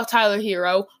know about Tyler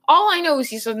Hero. All I know is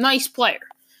he's a nice player.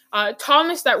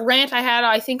 Thomas, that rant I had,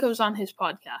 I think it was on his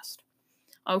podcast,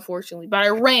 unfortunately, but I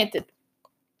ranted.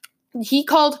 He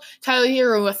called Tyler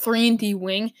Hero a 3-and-D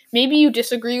wing. Maybe you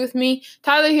disagree with me.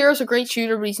 Tyler Hero's a great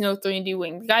shooter, but he's no 3-and-D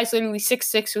wing. The guy's literally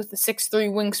 6'6" with a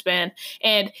 6'3" wingspan,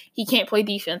 and he can't play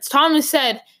defense. Thomas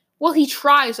said, well, he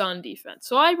tries on defense.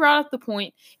 So I brought up the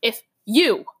point, if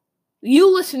you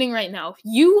listening right now, if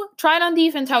you tried on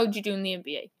defense, how would you do in the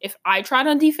NBA? If I tried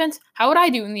on defense, how would I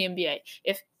do in the NBA?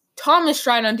 If Thomas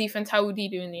tried on defense, how would he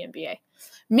do in the NBA?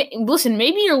 Listen,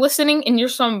 maybe you're listening and you're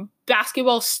some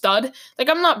basketball stud. Like,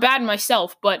 I'm not bad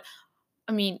myself, but,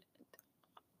 I'm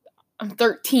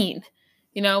 13,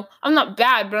 I'm not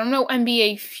bad, but I'm no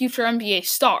future NBA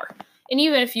star. And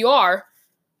even if you are,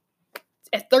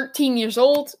 at 13 years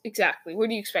old, exactly, what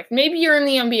do you expect? Maybe you're in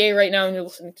the NBA right now and you're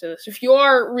listening to this. If you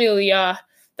are, really,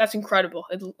 that's incredible.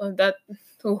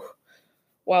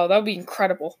 Wow, that would be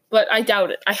incredible. But I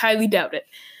doubt it. I highly doubt it.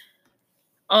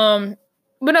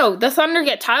 But no, the Thunder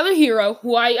get Tyler Hero,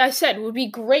 who I said would be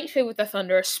great fit with the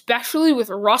Thunder, especially with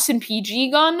Russ and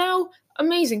PG gone now.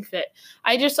 Amazing fit.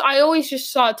 I always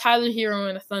just saw Tyler Hero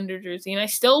in a Thunder jersey, and I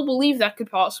still believe that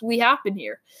could possibly happen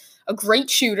here. A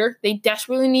great shooter. They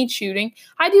desperately need shooting.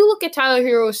 I do look at Tyler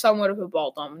Hero as somewhat of a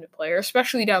ball-dominant player,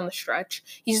 especially down the stretch.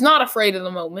 He's not afraid of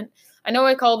the moment. I know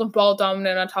I called him ball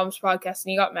dominant on Tom's podcast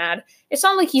and he got mad. It's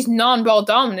not like he's non-ball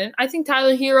dominant. I think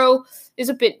Tyler Hero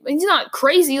is he's not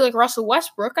crazy like Russell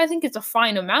Westbrook. I think it's a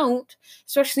fine amount,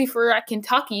 especially for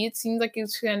Kentucky. It seems like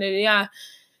it's kind of,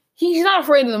 he's not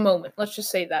afraid of the moment. Let's just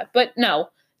say that. But no,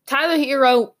 Tyler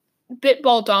Hero, bit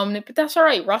ball dominant, but that's all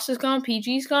right. Russ is gone,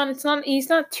 PG's gone. He's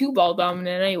not too ball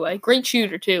dominant anyway. Great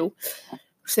shooter too,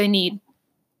 which they need.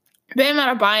 Bam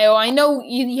Adebayo, I know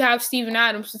you have Steven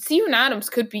Adams, but Steven Adams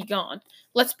could be gone.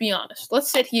 Let's be honest. Let's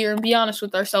sit here and be honest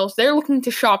with ourselves. They're looking to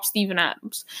shop Steven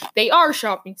Adams. They are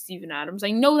shopping Steven Adams.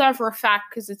 I know that for a fact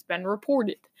because it's been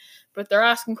reported. But their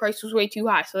asking price was way too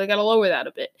high, so they got to lower that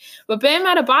a bit. But Bam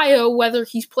Adebayo, whether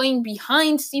he's playing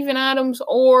behind Steven Adams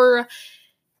or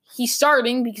he's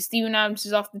starting because Steven Adams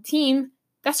is off the team,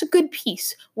 that's a good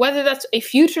piece. Whether that's a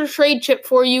future trade chip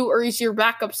for you or he's your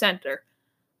backup center.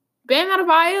 Bam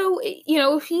Adebayo,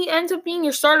 if he ends up being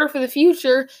your starter for the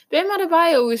future, Bam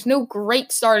Adebayo is no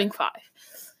great starting five.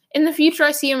 In the future,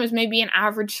 I see him as maybe an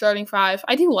average starting five.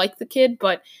 I do like the kid,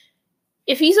 but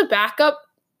if he's a backup,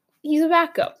 he's a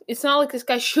backup. It's not like this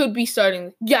guy should be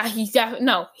starting. Yeah, he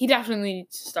definitely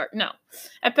needs to start. No.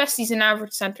 At best, he's an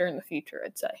average center in the future,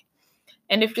 I'd say.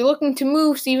 And if you're looking to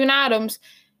move Steven Adams,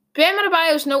 Bam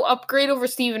Adebayo is no upgrade over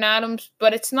Steven Adams,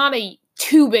 but it's not a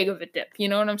too big of a dip. You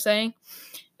know what I'm saying?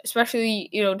 Especially,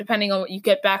 depending on what you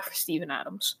get back for Steven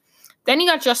Adams. Then you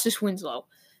got Justice Winslow.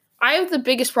 I have the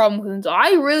biggest problem with Winslow.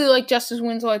 I really like Justice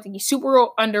Winslow. I think he's super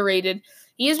underrated.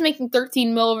 He is making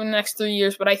 $13 million over the next 3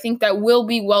 years, but I think that will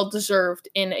be well-deserved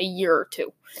in a year or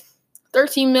two.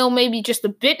 $13 million may be just a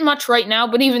bit much right now,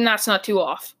 but even that's not too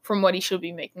off from what he should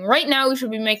be making. Right now, he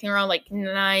should be making around like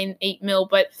 $9-8 million,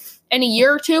 but in a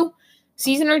year or two,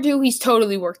 season or two, he's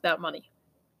totally worth that money.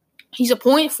 He's a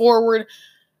point forward.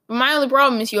 But my only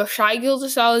problem is you have Shai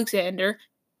Gilgeous-Alexander.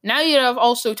 Now you have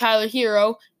also Tyler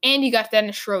Hero, and you got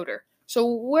Dennis Schroeder. So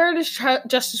where does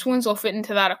Justice Winslow fit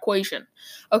into that equation?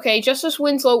 Okay, Justice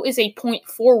Winslow is a point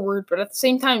forward, but at the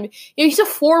same time, he's a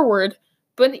forward,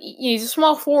 but he's a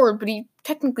small forward, but he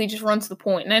technically just runs the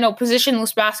point. And I know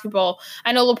positionless basketball,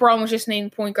 I know LeBron was just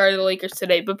named point guard of the Lakers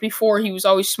today, but before he was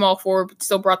always small forward, but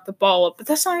still brought the ball up. But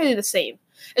that's not really the same.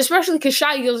 Especially because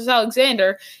Shai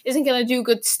Gilgeous-Alexander isn't going to do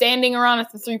good standing around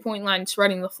at the three-point line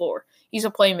spreading the floor. He's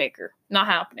a playmaker. Not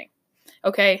happening.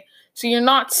 Okay? So you're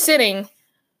not sitting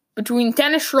between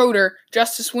Dennis Schroeder,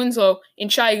 Justice Winslow,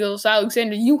 and Shai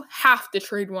Gilgeous-Alexander. You have to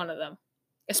trade one of them.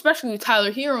 Especially with Tyler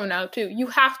Hero now, too. You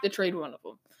have to trade one of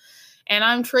them. And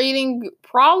I'm trading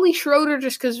probably Schroeder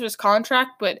just because of his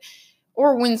contract,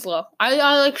 or Winslow. I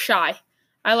like Shai.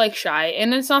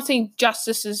 And it's not saying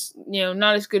Justice is,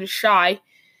 not as good as Shai.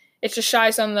 It's just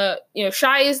Shai's on the,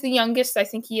 Shai is the youngest. I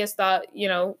think he has the,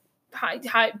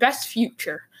 high best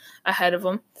future ahead of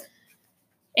him.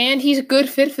 And he's a good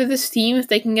fit for this team if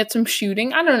they can get some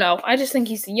shooting. I don't know. I just think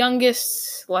he's the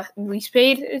youngest, least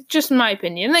paid. It's just my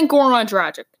opinion. And then Goran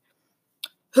Dragic,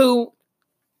 who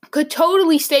could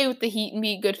totally stay with the Heat and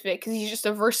be a good fit because he's just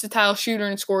a versatile shooter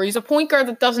and scorer. He's a point guard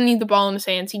that doesn't need the ball in his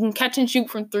hands. He can catch and shoot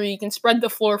from three. He can spread the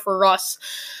floor for Russ.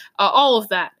 All of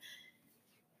that.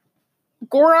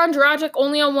 Goran Dragic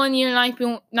only on 1 year,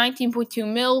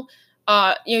 $19.2 million.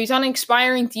 He's on an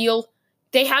expiring deal.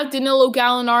 They have Danilo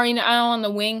Gallinari now on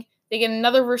the wing. They get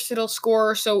another versatile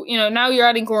scorer. So, now you're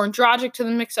adding Goran Dragic to the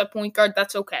mix at point guard.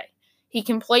 That's okay. He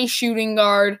can play shooting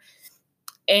guard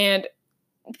and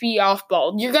be off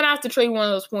ball. You're going to have to trade one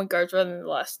of those point guards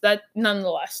nonetheless.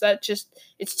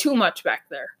 It's too much back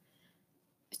there.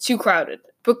 It's too crowded.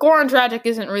 But Goran Dragic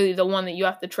isn't really the one that you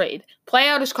have to trade. Play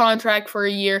out his contract for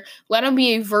a year. Let him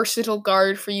be a versatile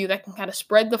guard for you that can kind of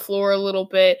spread the floor a little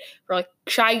bit. Or like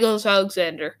Shai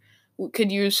Gilgeous-Alexander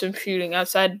could use some shooting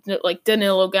outside like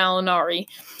Danilo Gallinari.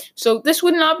 So this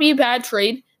would not be a bad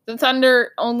trade. The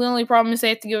Thunder, the only problem is they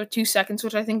have to give it 2 seconds,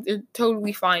 which I think they're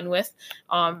totally fine with.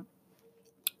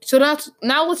 So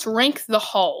now let's rank the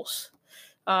hauls.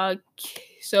 Let's,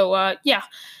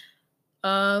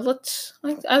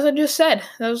 as I just said,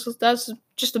 that was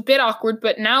just a bit awkward,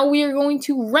 but now we are going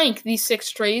to rank these 6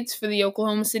 trades for the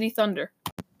Oklahoma City Thunder.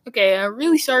 Okay,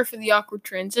 really sorry for the awkward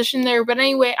transition there, but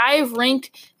anyway, I have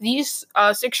ranked these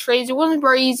 6 trades. It wasn't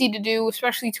very easy to do,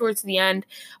 especially towards the end,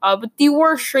 but the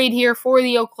worst trade here for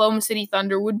the Oklahoma City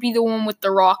Thunder would be the one with the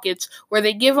Rockets, where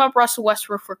they give up Russell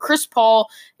Westbrook for Chris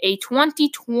Paul, a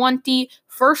 2020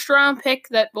 first-round pick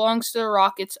that belongs to the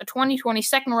Rockets, a 2020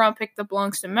 second-round pick that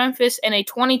belongs to Memphis, and a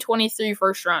 2023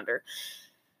 first-rounder.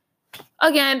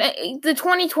 Again, the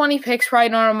 2020 picks probably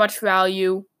don't have much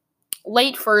value.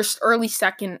 Late first, early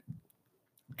second.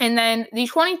 And then the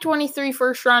 2023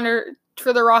 first rounder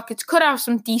for the Rockets could have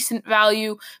some decent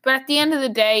value, but at the end of the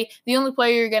day, the only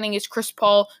player you're getting is Chris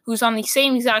Paul, who's on the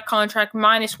same exact contract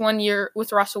minus 1 year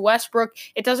with Russell Westbrook.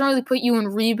 It doesn't really put you in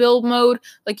rebuild mode,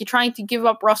 like you're trying to give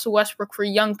up Russell Westbrook for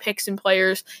young picks and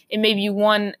players and maybe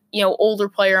one, older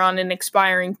player on an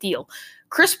expiring deal.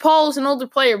 Chris Paul is an older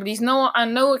player, but he's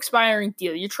on no expiring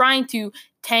deal. You're trying to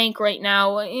tank right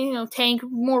now, tank,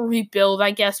 more rebuild,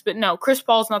 I guess, but no, Chris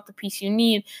Paul's not the piece you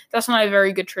need. That's not a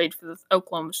very good trade for the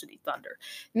Oklahoma City Thunder.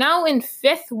 Now in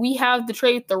 5th, we have the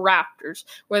trade with the Raptors,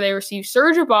 where they receive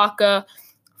Serge Ibaka,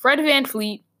 Fred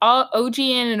VanVleet, OG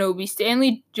Anunoby,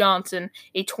 Stanley Johnson,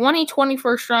 a 2020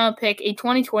 first-round pick, a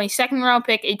 2020 second-round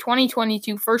pick, a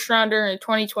 2022 first-rounder, and a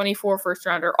 2024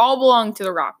 first-rounder, all belong to the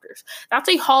Raptors. That's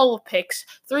a haul of picks,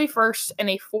 3 firsts and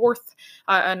a 4th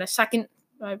and a second.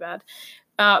 My bad.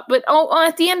 But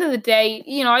at the end of the day,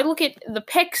 I look at the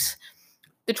picks.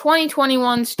 The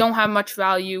 2021s don't have much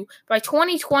value. By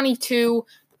 2022,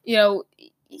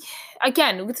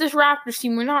 Again, with this Raptors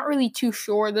team, we're not really too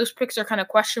sure. Those picks are kind of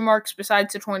question marks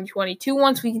besides the 2022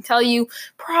 ones. We can tell you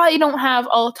probably don't have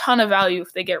a ton of value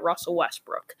if they get Russell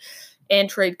Westbrook and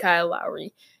trade Kyle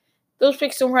Lowry. Those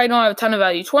picks probably don't have a ton of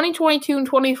value. 2022 and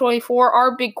 2024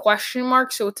 are big question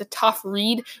marks, so it's a tough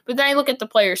read. But then I look at the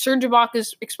players. Serge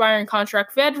Ibaka's expiring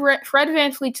contract. Fred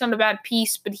VanVleet's not a bad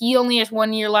piece, but he only has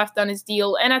 1 year left on his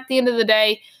deal. And at the end of the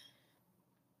day,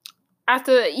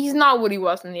 he's not what he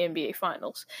was in the NBA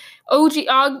Finals. OG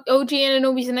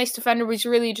Anunoby's a nice defender, but he's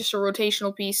really just a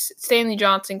rotational piece. Stanley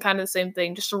Johnson, kind of the same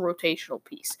thing, just a rotational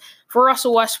piece. For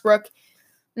Russell Westbrook,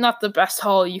 not the best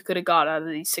haul you could have got out of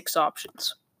these 6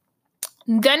 options.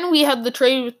 Then we had the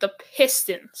trade with the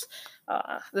Pistons.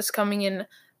 This coming in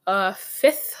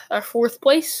 5th or 4th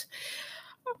place.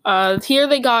 Here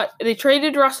they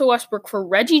traded Russell Westbrook for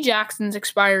Reggie Jackson's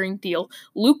expiring deal,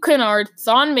 Luke Kennard,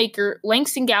 Thon Maker,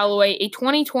 Langston Galloway, a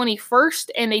 2020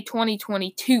 first and a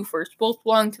 2022 first, both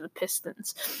belong to the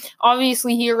Pistons.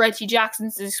 Obviously here Reggie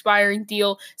Jackson's expiring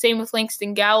deal, same with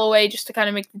Langston Galloway, just to kind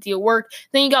of make the deal work.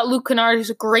 Then you got Luke Kennard, who's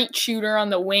a great shooter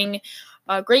on the wing.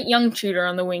 Great young shooter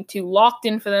on the wing, too. Locked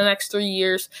in for the next 3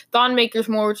 years. Thon Maker's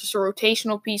more just a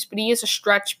rotational piece, but he is a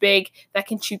stretch big that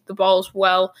can shoot the ball as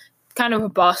well. Kind of a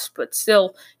bust, but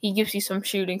still, he gives you some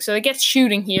shooting. So it gets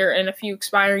shooting here and a few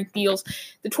expiring deals.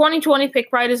 The 2020 pick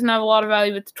probably doesn't have a lot of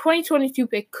value, but the 2022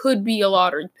 pick could be a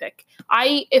lottery pick.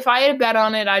 If I had a bet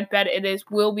on it, I'd bet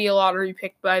will be a lottery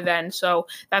pick by then. So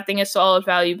that thing has solid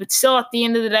value. But still, at the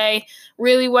end of the day,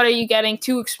 really, what are you getting?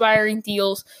 2 expiring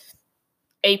deals.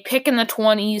 A pick in the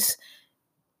 20s,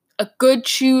 a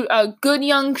good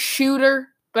young shooter,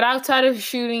 but outside of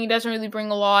shooting, he doesn't really bring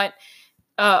a lot.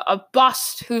 A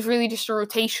bust who's really just a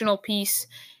rotational piece,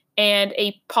 and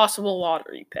a possible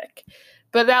lottery pick.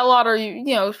 But that lottery,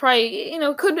 is probably,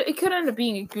 it could end up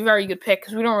being a very good pick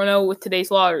because we don't know with today's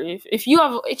lottery. If you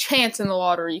have a chance in the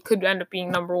lottery, it could end up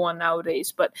being number 1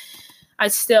 nowadays. But I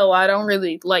don't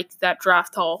really like that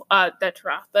draft haul.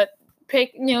 That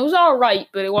pick, it was all right,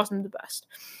 but it wasn't the best.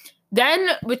 Then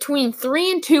between 3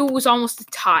 and 2 was almost a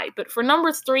tie, but for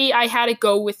number 3, I had to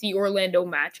go with the Orlando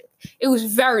Magic. It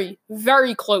was very,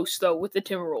 very close though with the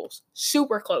Timberwolves,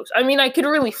 super close. I mean, I could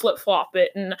really flip-flop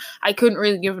it, and I couldn't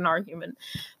really give an argument,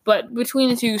 but between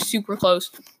the two, super close.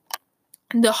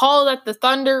 The haul that the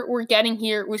Thunder were getting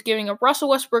here was giving up Russell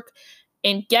Westbrook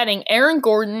and getting Aaron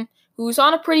Gordon, who's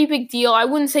on a pretty big deal. I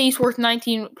wouldn't say he's worth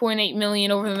 $19.8 million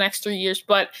over the next 3 years,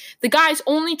 but the guy's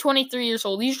only 23 years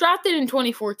old. He's drafted in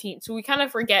 2014, so we kind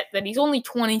of forget that he's only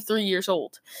 23 years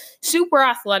old. Super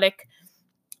athletic.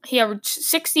 He averaged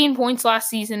 16 points last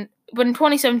season, but in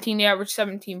 2017 he averaged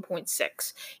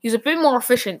 17.6. He's a bit more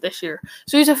efficient this year.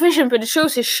 So he's efficient, but it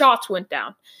shows his shots went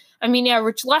down. I mean, he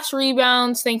averaged less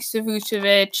rebounds thanks to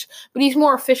Vucevic, but he's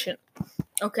more efficient,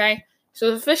 okay? So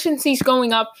the efficiency's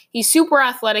going up. He's super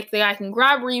athletic. The guy can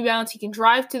grab rebounds. He can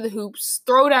drive to the hoops,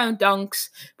 throw down dunks,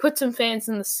 put some fans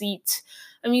in the seats.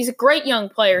 I mean, he's a great young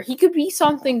player. He could be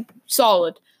something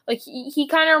solid. Like, he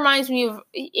kind of reminds me of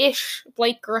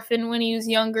Blake Griffin when he was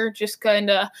younger. Just kind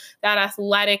of that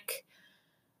athletic,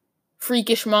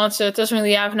 freakish monster that doesn't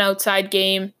really have an outside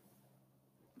game.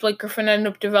 Blake Griffin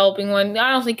ended up developing one.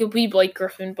 I don't think it'll be Blake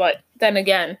Griffin, but then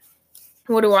again,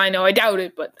 what do I know? I doubt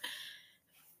it, but...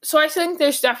 So I think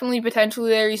there's definitely potential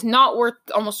there. He's not worth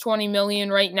almost $20 million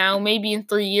right now. Maybe in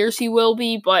 3 years he will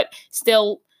be, but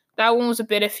still, that one was a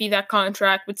bit iffy, that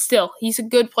contract. But still, he's a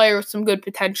good player with some good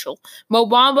potential. Mo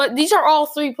Bamba, these are all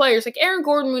 3 players. Like Aaron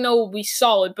Gordon, we know will be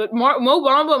solid, but Mo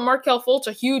Bamba and Markelle Fultz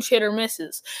are huge hit or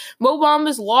misses. Mo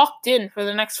Bamba's locked in for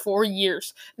the next 4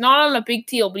 years. Not on a big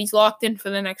deal, but he's locked in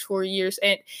for the next 4 years.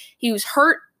 And he was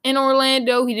hurt in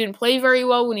Orlando. He didn't play very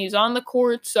well when he was on the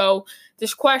court, so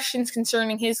there's questions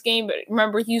concerning his game, but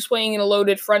remember, he was playing in a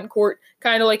loaded front court,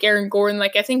 kind of like Aaron Gordon.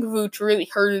 Like, I think Vooch really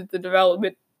hurted the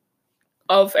development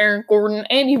of Aaron Gordon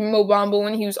and even Mo Bamba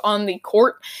when he was on the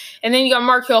court. And then you got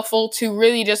Markelle Fultz, who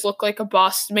really just looked like a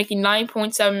bust, making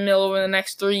 $9.7 million over the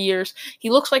next 3 years.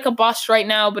 He looks like a bust right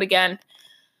now, but again,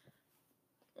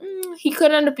 he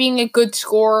could end up being a good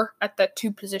scorer at that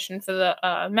 2 position for the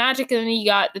Magic. And then you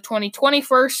got the 2020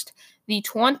 first, the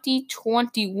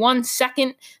 2021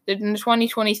 second, the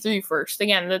 2023 first.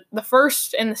 Again, the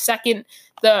first and the second,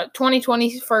 the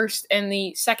 2020 first and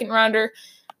the second rounder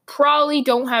probably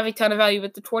don't have a ton of value,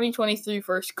 but the 2023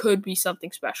 first could be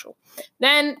something special.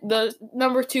 Then the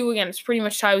number 2, again, it's pretty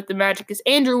much tied with the Magic, is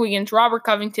Andrew Wiggins, Robert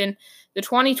Covington, the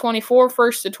 2024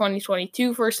 first, the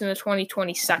 2022 first, and the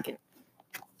 2020 second.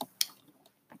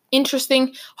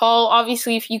 interesting haul.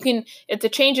 Obviously, if the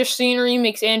change of scenery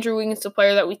makes Andrew Wiggins the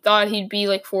player that we thought he'd be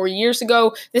like 4 years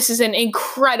ago, this is an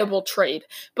incredible trade.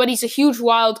 But he's a huge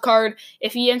wild card.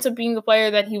 If he ends up being the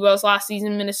player that he was last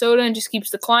season in Minnesota and just keeps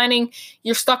declining,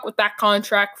 you're stuck with that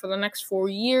contract for the next 4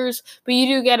 years. But you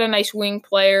do get a nice wing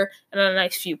player and a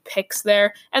nice few picks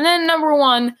there. And then number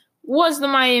one was the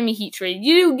Miami Heat trade.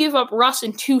 You do give up Russ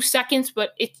in 2 seconds,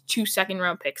 but it's 2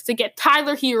 second-round picks to get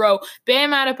Tyler Hero,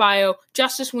 Bam Adebayo,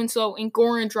 Justice Winslow, and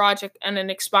Goran Dragic and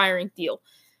an expiring deal.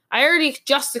 I already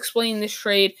just explained this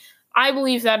trade. I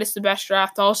believe that is the best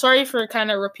draft haul. Sorry for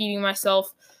kind of repeating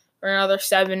myself for another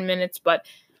 7 minutes, but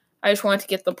I just wanted to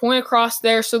get the point across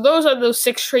there. So those are those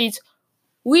 6 trades.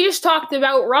 We just talked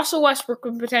about Russell Westbrook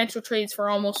and potential trades for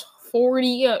almost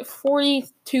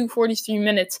 42, 43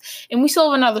 minutes. And we still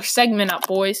have another segment up,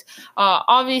 boys.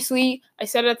 Obviously, I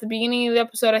said at the beginning of the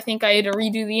episode, I think I had to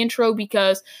redo the intro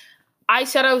because I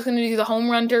said I was going to do the home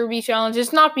run derby challenge.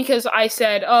 It's not because I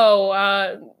said,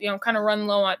 kind of run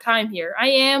low on time here. I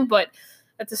am, but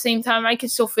at the same time, I can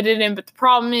still fit it in. But the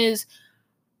problem is,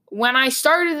 when I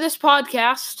started this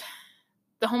podcast,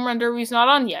 the home run derby's not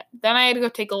on yet. Then I had to go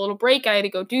take a little break. I had to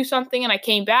go do something, and I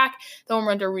came back. The home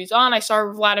run derby's on. I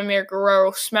saw Vladimir Guerrero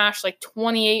smash like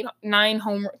 29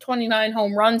 home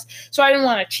runs. So I didn't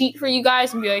want to cheat for you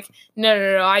guys and be like,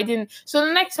 no, I didn't. So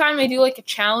the next time I do like a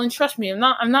challenge, trust me,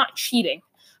 I'm not cheating.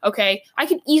 Okay, I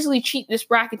could easily cheat this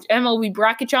MLB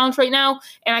bracket challenge right now,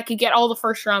 and I could get all the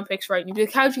first round picks right. And you'd be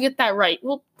like, how'd you get that right?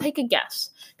 Well, take a guess,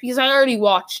 because I already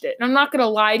watched it. And I'm not going to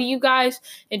lie to you guys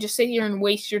and just sit here and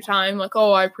waste your time like,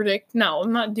 oh, I predict. No,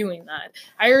 I'm not doing that.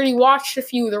 I already watched a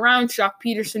few of the rounds. Jock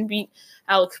Peterson beat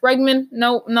Alex Bregman.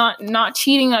 No, not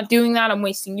cheating, not doing that. I'm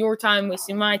wasting your time,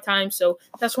 wasting my time. So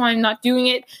that's why I'm not doing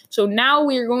it. So now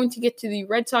we are going to get to the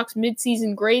Red Sox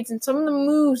midseason grades and some of the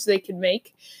moves they could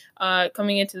make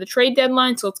coming into the trade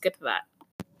deadline. So let's get to that.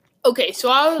 Okay,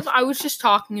 so I was just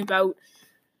talking about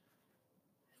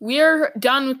we are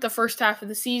done with the first half of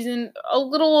the season. A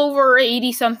little over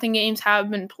 80-something games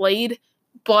have been played,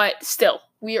 but still,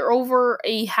 we are over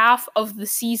a half of the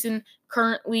season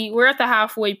currently. We're at the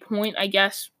halfway point, I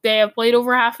guess. They have played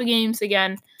over half the games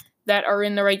again that are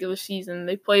in the regular season.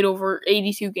 They played over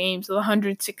 82 games of the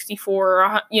 164,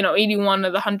 or 81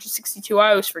 of the 162.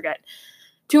 I always forget.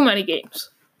 Too many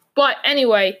games. But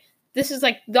anyway, this is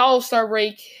like the All-Star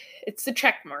break. It's the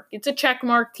check mark. It's a check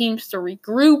mark. Teams to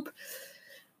regroup.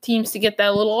 Teams to get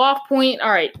that little off point.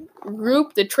 All right,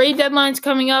 group. The trade deadline's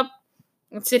coming up.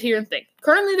 Let's sit here and think.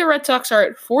 Currently, the Red Sox are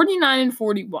at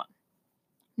 49-41.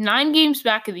 9 games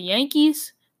back of the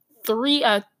Yankees.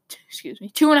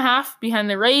 2.5 behind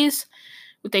the Rays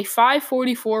with a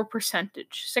 .544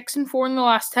 percentage. 6-4 in the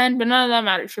last 10, but none of that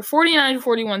matters. You're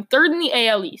 49-41, third in the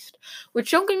AL East, which,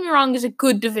 don't get me wrong, is a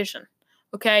good division.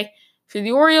 Okay? So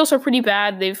the Orioles are pretty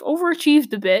bad. They've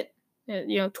overachieved a bit.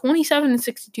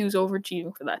 27-62 is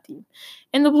overachieving for that team.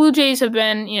 And the Blue Jays have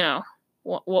been,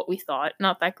 what we thought.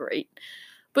 Not that great.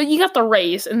 But you got the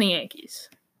Rays and the Yankees.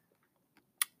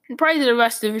 And probably the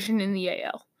best division in the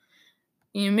AL.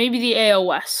 Maybe the AL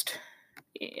West.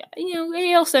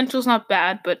 AL Central's not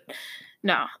bad, but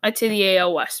no, I'd say the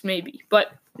AL West, maybe. But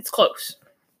it's close.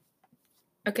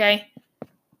 Okay?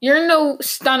 You're in no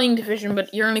stunning division,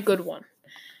 but you're in a good one.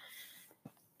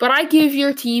 But I give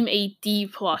your team a D+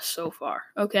 so far,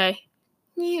 okay?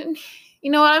 You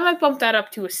know what? I might bump that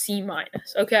up to a C-,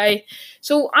 okay?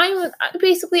 So I'm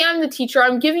the teacher.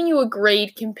 I'm giving you a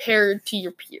grade compared to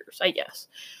your peers, I guess.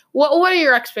 What are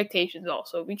your expectations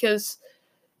also? Because,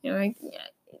 you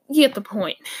get the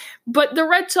point. But the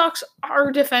Red Sox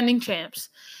are defending champs.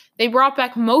 They brought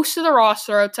back most of the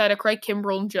roster outside of Craig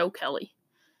Kimbrell and Joe Kelly.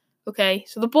 Okay,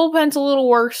 so the bullpen's a little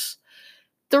worse.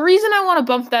 The reason I want to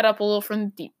bump that up a little from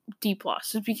D+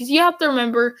 is because you have to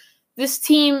remember this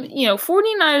team,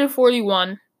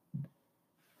 49-41,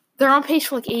 they're on pace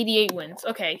for like 88 wins.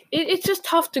 Okay, it's just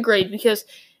tough to grade because,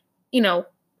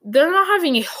 they're not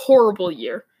having a horrible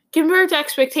year. Compared to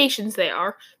expectations, they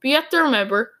are. But you have to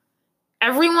remember,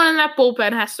 everyone in that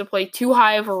bullpen has to play too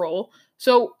high of a role.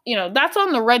 So, that's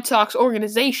on the Red Sox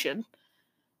organization.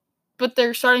 But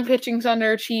their starting pitching's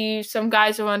underachieved. Some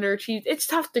guys have underachieved. It's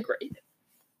tough to grade.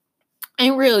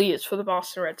 It really is for the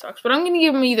Boston Red Sox. But I'm going to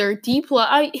give them either a D+.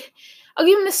 I'll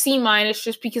give them a C-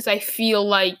 just because I feel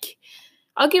like...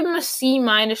 I'll give them a C-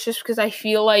 just because I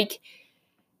feel like,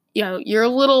 you're a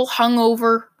little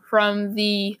hungover from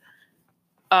the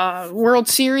World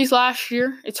Series last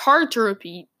year. It's hard to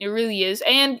repeat. It really is.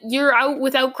 And you're out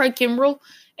without Craig Kimbrell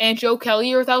and Joe Kelly.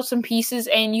 You're without some pieces,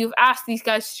 and you've asked these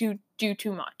guys to do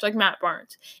too much, like Matt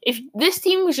Barnes. If this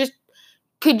team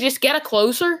could just get a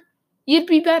closer, you'd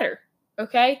be better.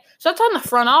 Okay? So that's on the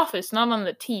front office, not on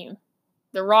the team,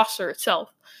 the roster itself.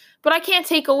 But I can't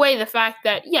take away the fact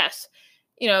that, yes,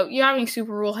 you're having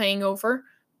Super Bowl hangover,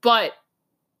 but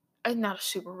not a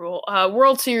Super Bowl,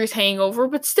 World Series hangover,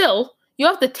 but still, you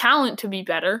have the talent to be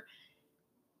better.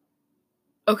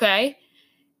 Okay?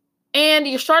 And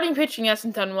your starting pitching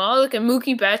hasn't done well. Look at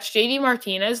Mookie Betts, JD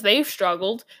Martinez. They've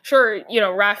struggled. Sure,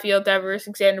 Rafael Devers,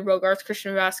 Xander Bogaerts,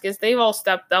 Christian Vasquez, they've all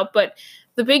stepped up. But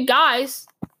the big guys,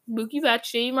 Mookie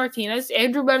Betts, JD Martinez,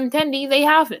 Andrew Benintendi, they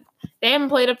haven't. They haven't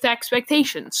played up to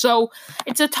expectations. So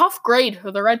it's a tough grade for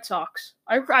the Red Sox.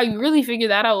 I really figured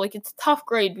that out. Like, it's a tough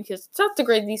grade because it's not the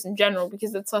grade these in general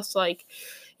because it's less like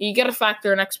you got to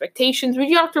factor in expectations. But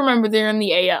you have to remember they're in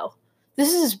the AL.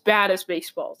 This is as bad as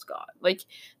baseball's got. Like,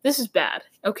 this is bad,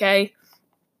 okay?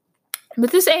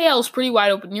 But this AL is pretty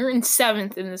wide open. You're in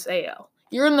 7th in this AL.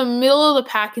 You're in the middle of the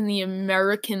pack in the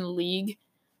American League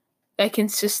that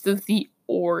consists of the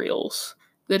Orioles,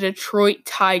 the Detroit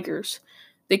Tigers,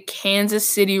 the Kansas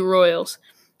City Royals,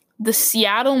 the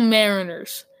Seattle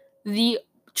Mariners, the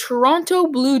Toronto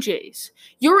Blue Jays.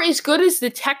 You're as good as the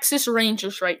Texas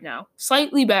Rangers right now.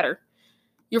 Slightly better.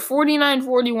 You're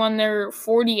 49-41, they're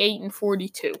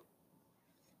 48-42.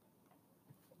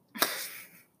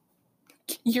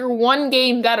 You're one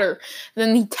game better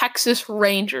than the Texas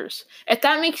Rangers. If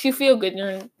that makes you feel good,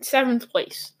 you're in 7th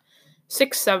place.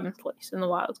 6th, 7th place in the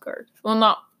wild card. Well,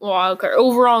 not wild card.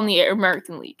 Overall in the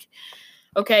American League.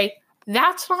 Okay?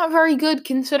 That's not very good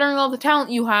considering all the talent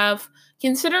you have.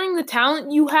 Considering the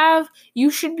talent you have,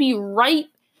 you should be right.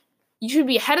 You should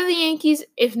be ahead of the Yankees,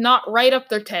 if not right up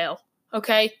their tail.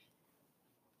 Okay?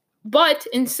 But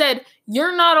instead,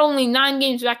 you're not only 9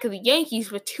 games back of the Yankees,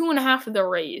 but 2.5 of the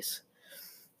Rays.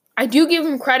 I do give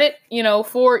them credit,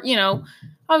 for,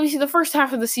 obviously the first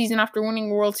half of the season after winning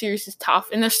the World Series is tough,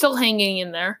 and they're still hanging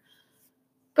in there.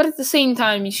 But at the same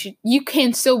time, you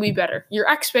can still be better. Your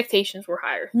expectations were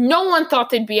higher. No one thought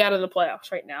they'd be out of the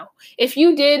playoffs right now. If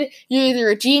you did, you're either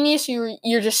a genius or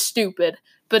you're just stupid.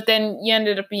 But then you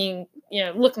ended up being,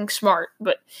 looking smart,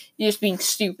 but you're just being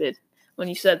stupid when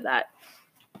you said that.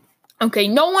 Okay,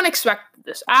 no one expected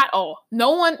this at all.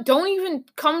 No one, don't even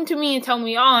come to me and tell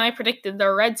me, I predicted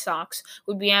the Red Sox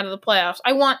would be out of the playoffs.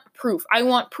 I want proof. I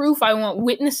want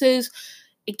witnesses.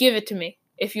 Give it to me.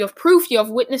 If you have proof, you have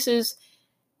witnesses,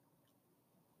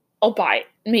 I'll buy it.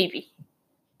 Maybe.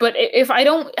 But if I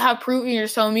don't have proof and you're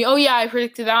just telling me, I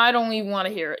predicted that, I don't even want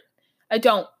to hear it. I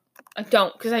don't,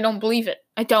 because I don't believe it.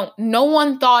 I don't. No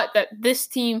one thought that this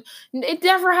team, it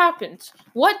never happens.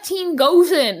 What team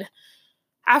goes in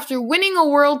after winning a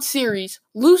World Series,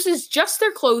 loses just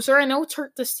their closer? I know it's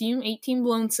hurt this team, 18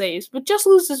 blown saves, but just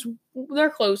loses their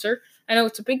closer. I know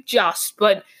it's a big just,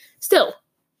 but still,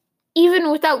 even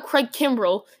without Craig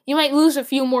Kimbrell, you might lose a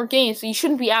few more games, so you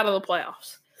shouldn't be out of the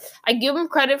playoffs. I give them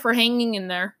credit for hanging in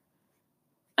there.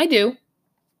 I do.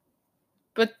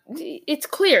 But it's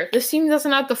clear. This team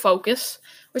doesn't have the focus,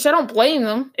 which I don't blame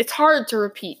them. It's hard to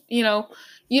repeat, You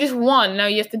just won. Now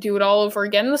you have to do it all over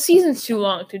again. The season's too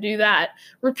long to do that.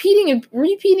 Repeating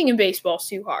in baseball is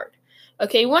too hard.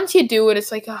 Okay, once you do it,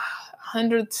 it's like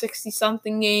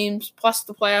 160-something games plus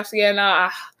the playoffs again.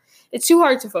 It's too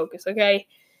hard to focus, okay?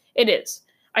 It is.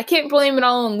 I can't blame it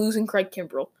all on losing Craig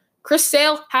Kimbrell. Chris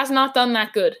Sale has not done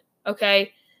that good,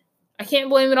 okay? I can't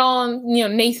blame it all on,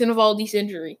 Nathan Eovaldi's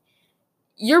injury.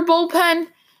 Your bullpen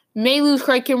may lose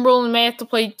Craig Kimbrell and may have to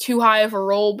play too high of a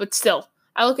role, but still.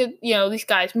 I look at, these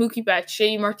guys, Mookie Betts,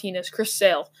 JD Martinez, Chris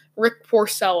Sale, Rick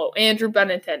Porcello, Andrew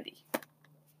Benintendi.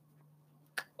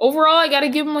 Overall, I got to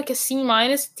give them like a C-,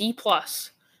 D+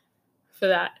 for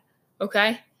that,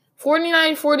 okay?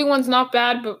 49-41's not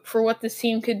bad, but for what this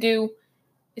team could do,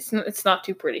 it's not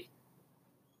too pretty.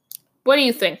 What do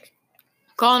you think?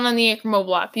 Calling on the Anchor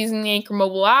mobile app, using the Anchor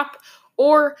mobile app,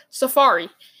 or Safari,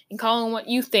 and calling what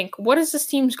you think. What is this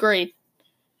team's grade?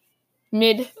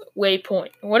 Midway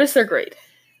point. What is their grade?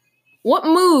 What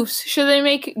moves should they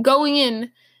make going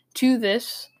in to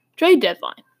this trade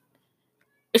deadline?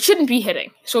 It shouldn't be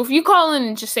hitting. So if you call in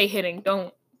and just say hitting,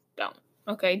 don't.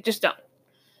 Okay, just don't.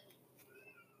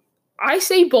 I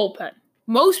say bullpen.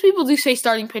 Most people do say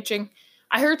starting pitching.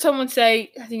 I heard someone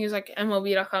say, I think it was like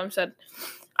MLB.com said,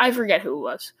 I forget who it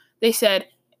was. They said,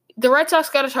 the Red Sox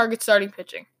got to target starting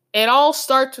pitching. It all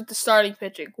starts with the starting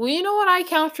pitching. Well, you know what I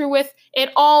counter with?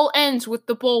 It all ends with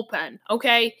the bullpen,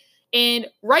 okay? And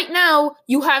right now,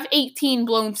 you have 18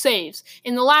 blown saves.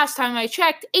 And the last time I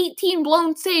checked, 18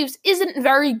 blown saves isn't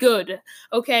very good,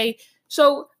 okay?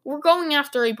 So we're going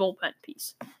after a bullpen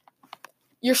piece.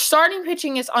 Your starting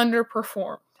pitching is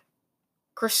underperformed.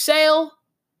 Chris Sale,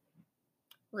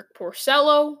 Rick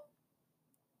Porcello.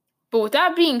 But with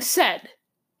that being said,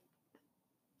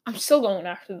 I'm still going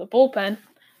after the bullpen.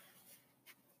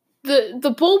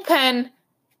 The bullpen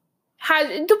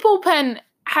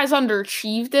has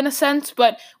underachieved in a sense,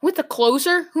 but with the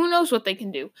closer, who knows what they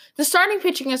can do. The starting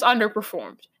pitching has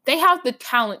underperformed. They have the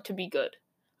talent to be good,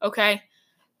 okay?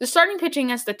 The starting pitching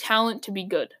has the talent to be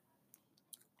good.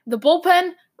 The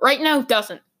bullpen right now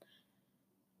doesn't.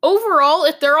 Overall,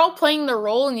 if they're all playing their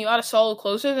role and you add a solid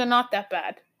closer, they're not that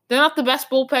bad. They're not the best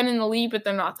bullpen in the league, but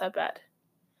they're not that bad.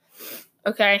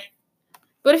 Okay?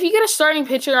 But if you get a starting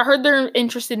pitcher, I heard they're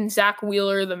interested in Zach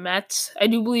Wheeler of the Mets. I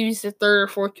do believe he's the third or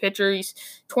fourth pitcher. He's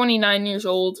 29 years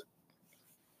old.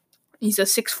 He's a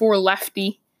 6'4"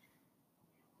 lefty.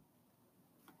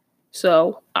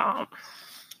 So,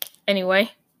 anyway,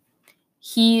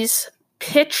 he's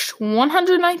pitched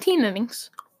 119 innings,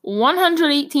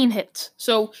 118 hits.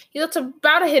 So that's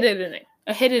about a hit an inning.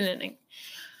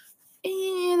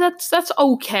 That's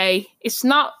okay. It's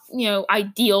not,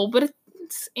 ideal, but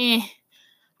it's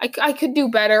I could do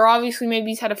better. Obviously, maybe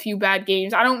he's had a few bad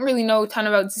games. I don't really know a ton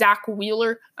about Zach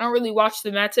Wheeler. I don't really watch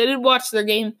the Mets. I did watch their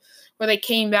game where they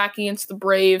came back against the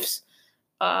Braves.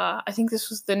 I think this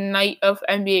was the night of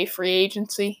NBA free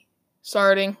agency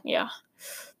starting. Yeah,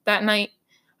 that night.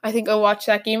 I think I watched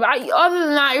that game. Other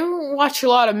than that, I haven't watched a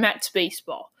lot of Mets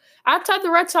baseball. Outside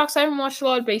the Red Sox, I haven't watched a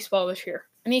lot of baseball this year.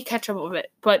 I need to catch up a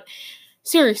bit. But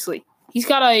seriously, he's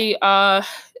got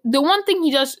the one thing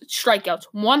he does, strikeouts.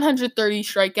 130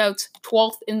 strikeouts,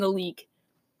 12th in the league.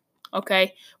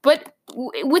 Okay? But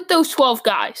with those 12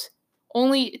 guys,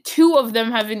 only 2 of them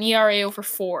have an ERA over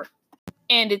 4.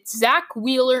 And it's Zach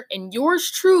Wheeler and yours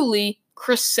truly,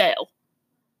 Chris Sale.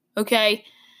 Okay?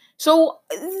 So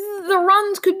the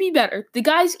runs could be better. The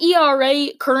guy's ERA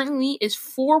currently is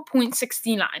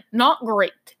 4.69. Not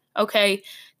great. Okay?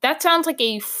 That sounds like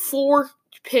a 4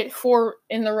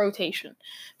 in the rotation.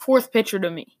 4th pitcher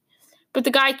to me. But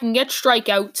the guy can get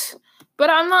strikeouts. But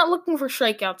I'm not looking for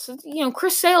strikeouts.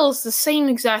 Chris Sale is the same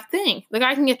exact thing. The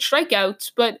guy can get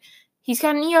strikeouts, but he's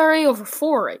got an ERA over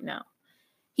 4 right now.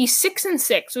 He's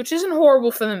 6-6, which isn't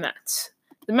horrible for the Mets.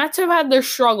 The Mets have had their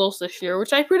struggles this year,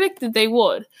 which I predicted they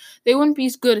would. They wouldn't be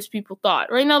as good as people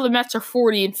thought. Right now, the Mets are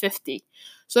 40-50.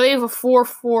 So they have a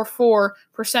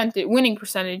 4.44% winning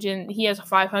percentage, and he has a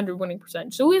 500 winning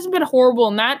percentage. So he hasn't been horrible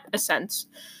in that sense.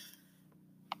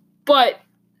 But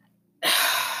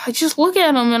I just look at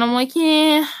him, and I'm like,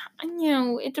 yeah,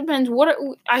 it depends.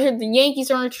 I heard the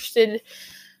Yankees are interested,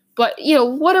 but,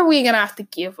 what are we going to have to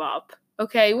give up?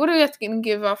 Okay, what are we have to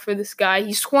give up for this guy?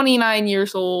 He's 29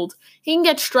 years old. He can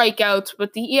get strikeouts,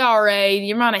 but the ERA, the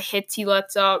amount of hits he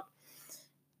lets up,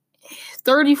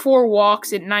 34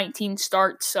 walks at 19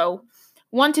 starts, so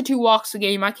 1 to 2 walks a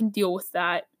game, I can deal with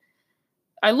that.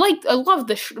 I love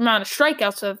the amount of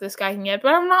strikeouts that this guy can get,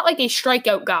 but I'm not like a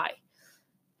strikeout guy.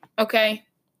 Okay?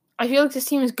 I feel like this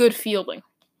team is good fielding.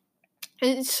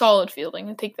 It's solid fielding,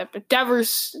 I take that. But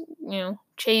Devers,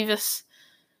 Chavis,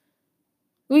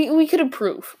 we could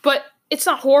improve, but it's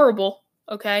not horrible,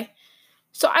 okay?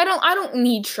 So I don't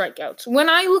need strikeouts. When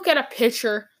I look at a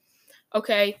pitcher,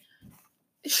 okay,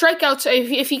 strikeouts,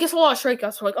 if he gets a lot of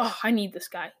strikeouts, I'm like, oh, I need this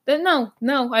guy. Then no,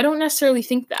 I don't necessarily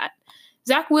think that.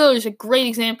 Zach Wheeler is a great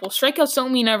example. Strikeouts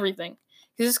don't mean everything.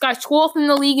 Because this guy's 12th in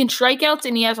the league in strikeouts,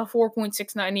 and he has a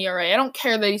 4.69 ERA. I don't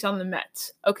care that he's on the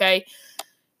Mets, okay?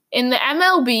 In the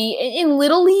MLB, in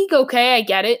Little League, okay, I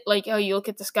get it. Like, you look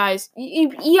at this guy's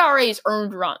ERA is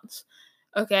earned runs,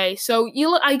 okay? So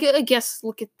I guess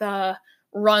look at the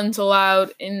runs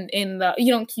allowed in the.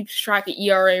 You don't keep track of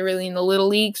ERA really in the Little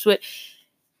Leagues, but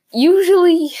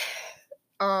usually,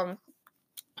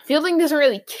 fielding doesn't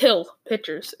really kill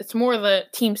pitchers. It's more the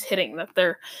team's hitting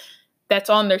that's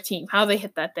on their team, how they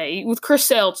hit that day. With Chris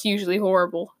Sale, it's usually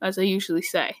horrible, as I usually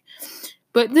say.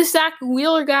 But this Zach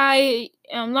Wheeler guy,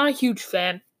 I'm not a huge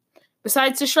fan.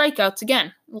 Besides the strikeouts,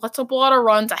 again, lets up a lot of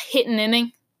runs, a hit an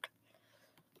inning.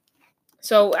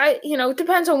 So, it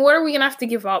depends on what are we going to have to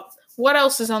give up. What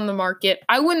else is on the market?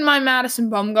 I wouldn't mind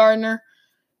Madison Bumgarner,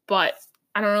 but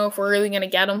I don't know if we're really going to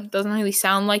get him. Doesn't really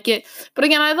sound like it. But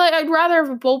again, I'd rather have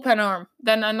a bullpen arm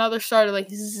than another starter like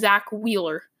Zach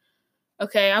Wheeler.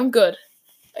 Okay, I'm good.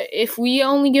 If we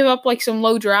only give up like some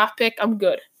low draft pick, I'm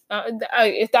good.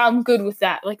 I'm good with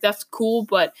that. Like, that's cool,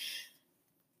 but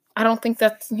I don't think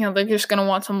that's, they're just going to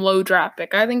want some low draft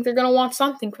pick. I think they're going to want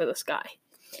something for this guy.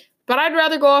 But I'd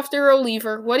rather go after a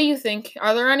reliever. What do you think?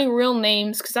 Are there any real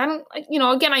names? Because I don't,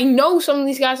 again, I know some of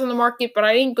these guys on the market, but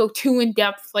I didn't go too in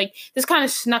depth. Like, this kind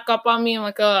of snuck up on me. I'm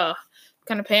like,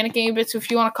 kind of panicking a bit. So if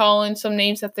you want to call in some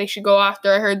names that they should go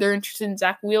after, I heard they're interested in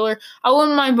Zach Wheeler. I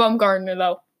wouldn't mind Bumgarner,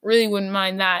 though. Really wouldn't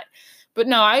mind that. But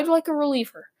no, I'd like a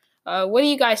reliever. What do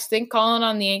you guys think? Calling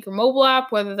on the Anchor mobile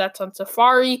app, whether that's on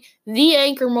Safari, the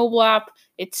Anchor mobile app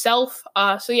itself.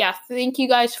 So yeah, thank you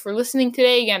guys for listening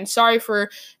today. Again, sorry for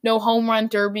no home run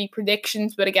derby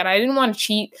predictions, but again, I didn't want to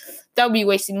cheat. That would be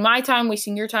wasting my time,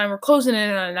 wasting your time. We're closing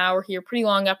in on an hour here. Pretty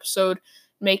long episode.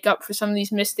 Make up for some of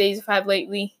these missed days I've had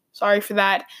lately. Sorry for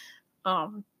that.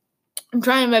 I'm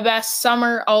trying my best.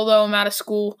 Summer, although I'm out of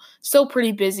school, still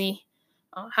pretty busy.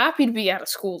 Happy to be out of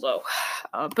school, though.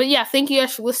 But yeah, thank you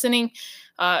guys for listening.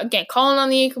 Again, calling on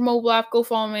the Anchor mobile app. Go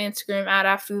follow my Instagram at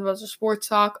After the Buzzer Sports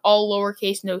Talk. All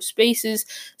lowercase, no spaces.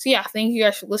 So yeah, thank you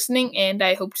guys for listening, and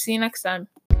I hope to see you next time.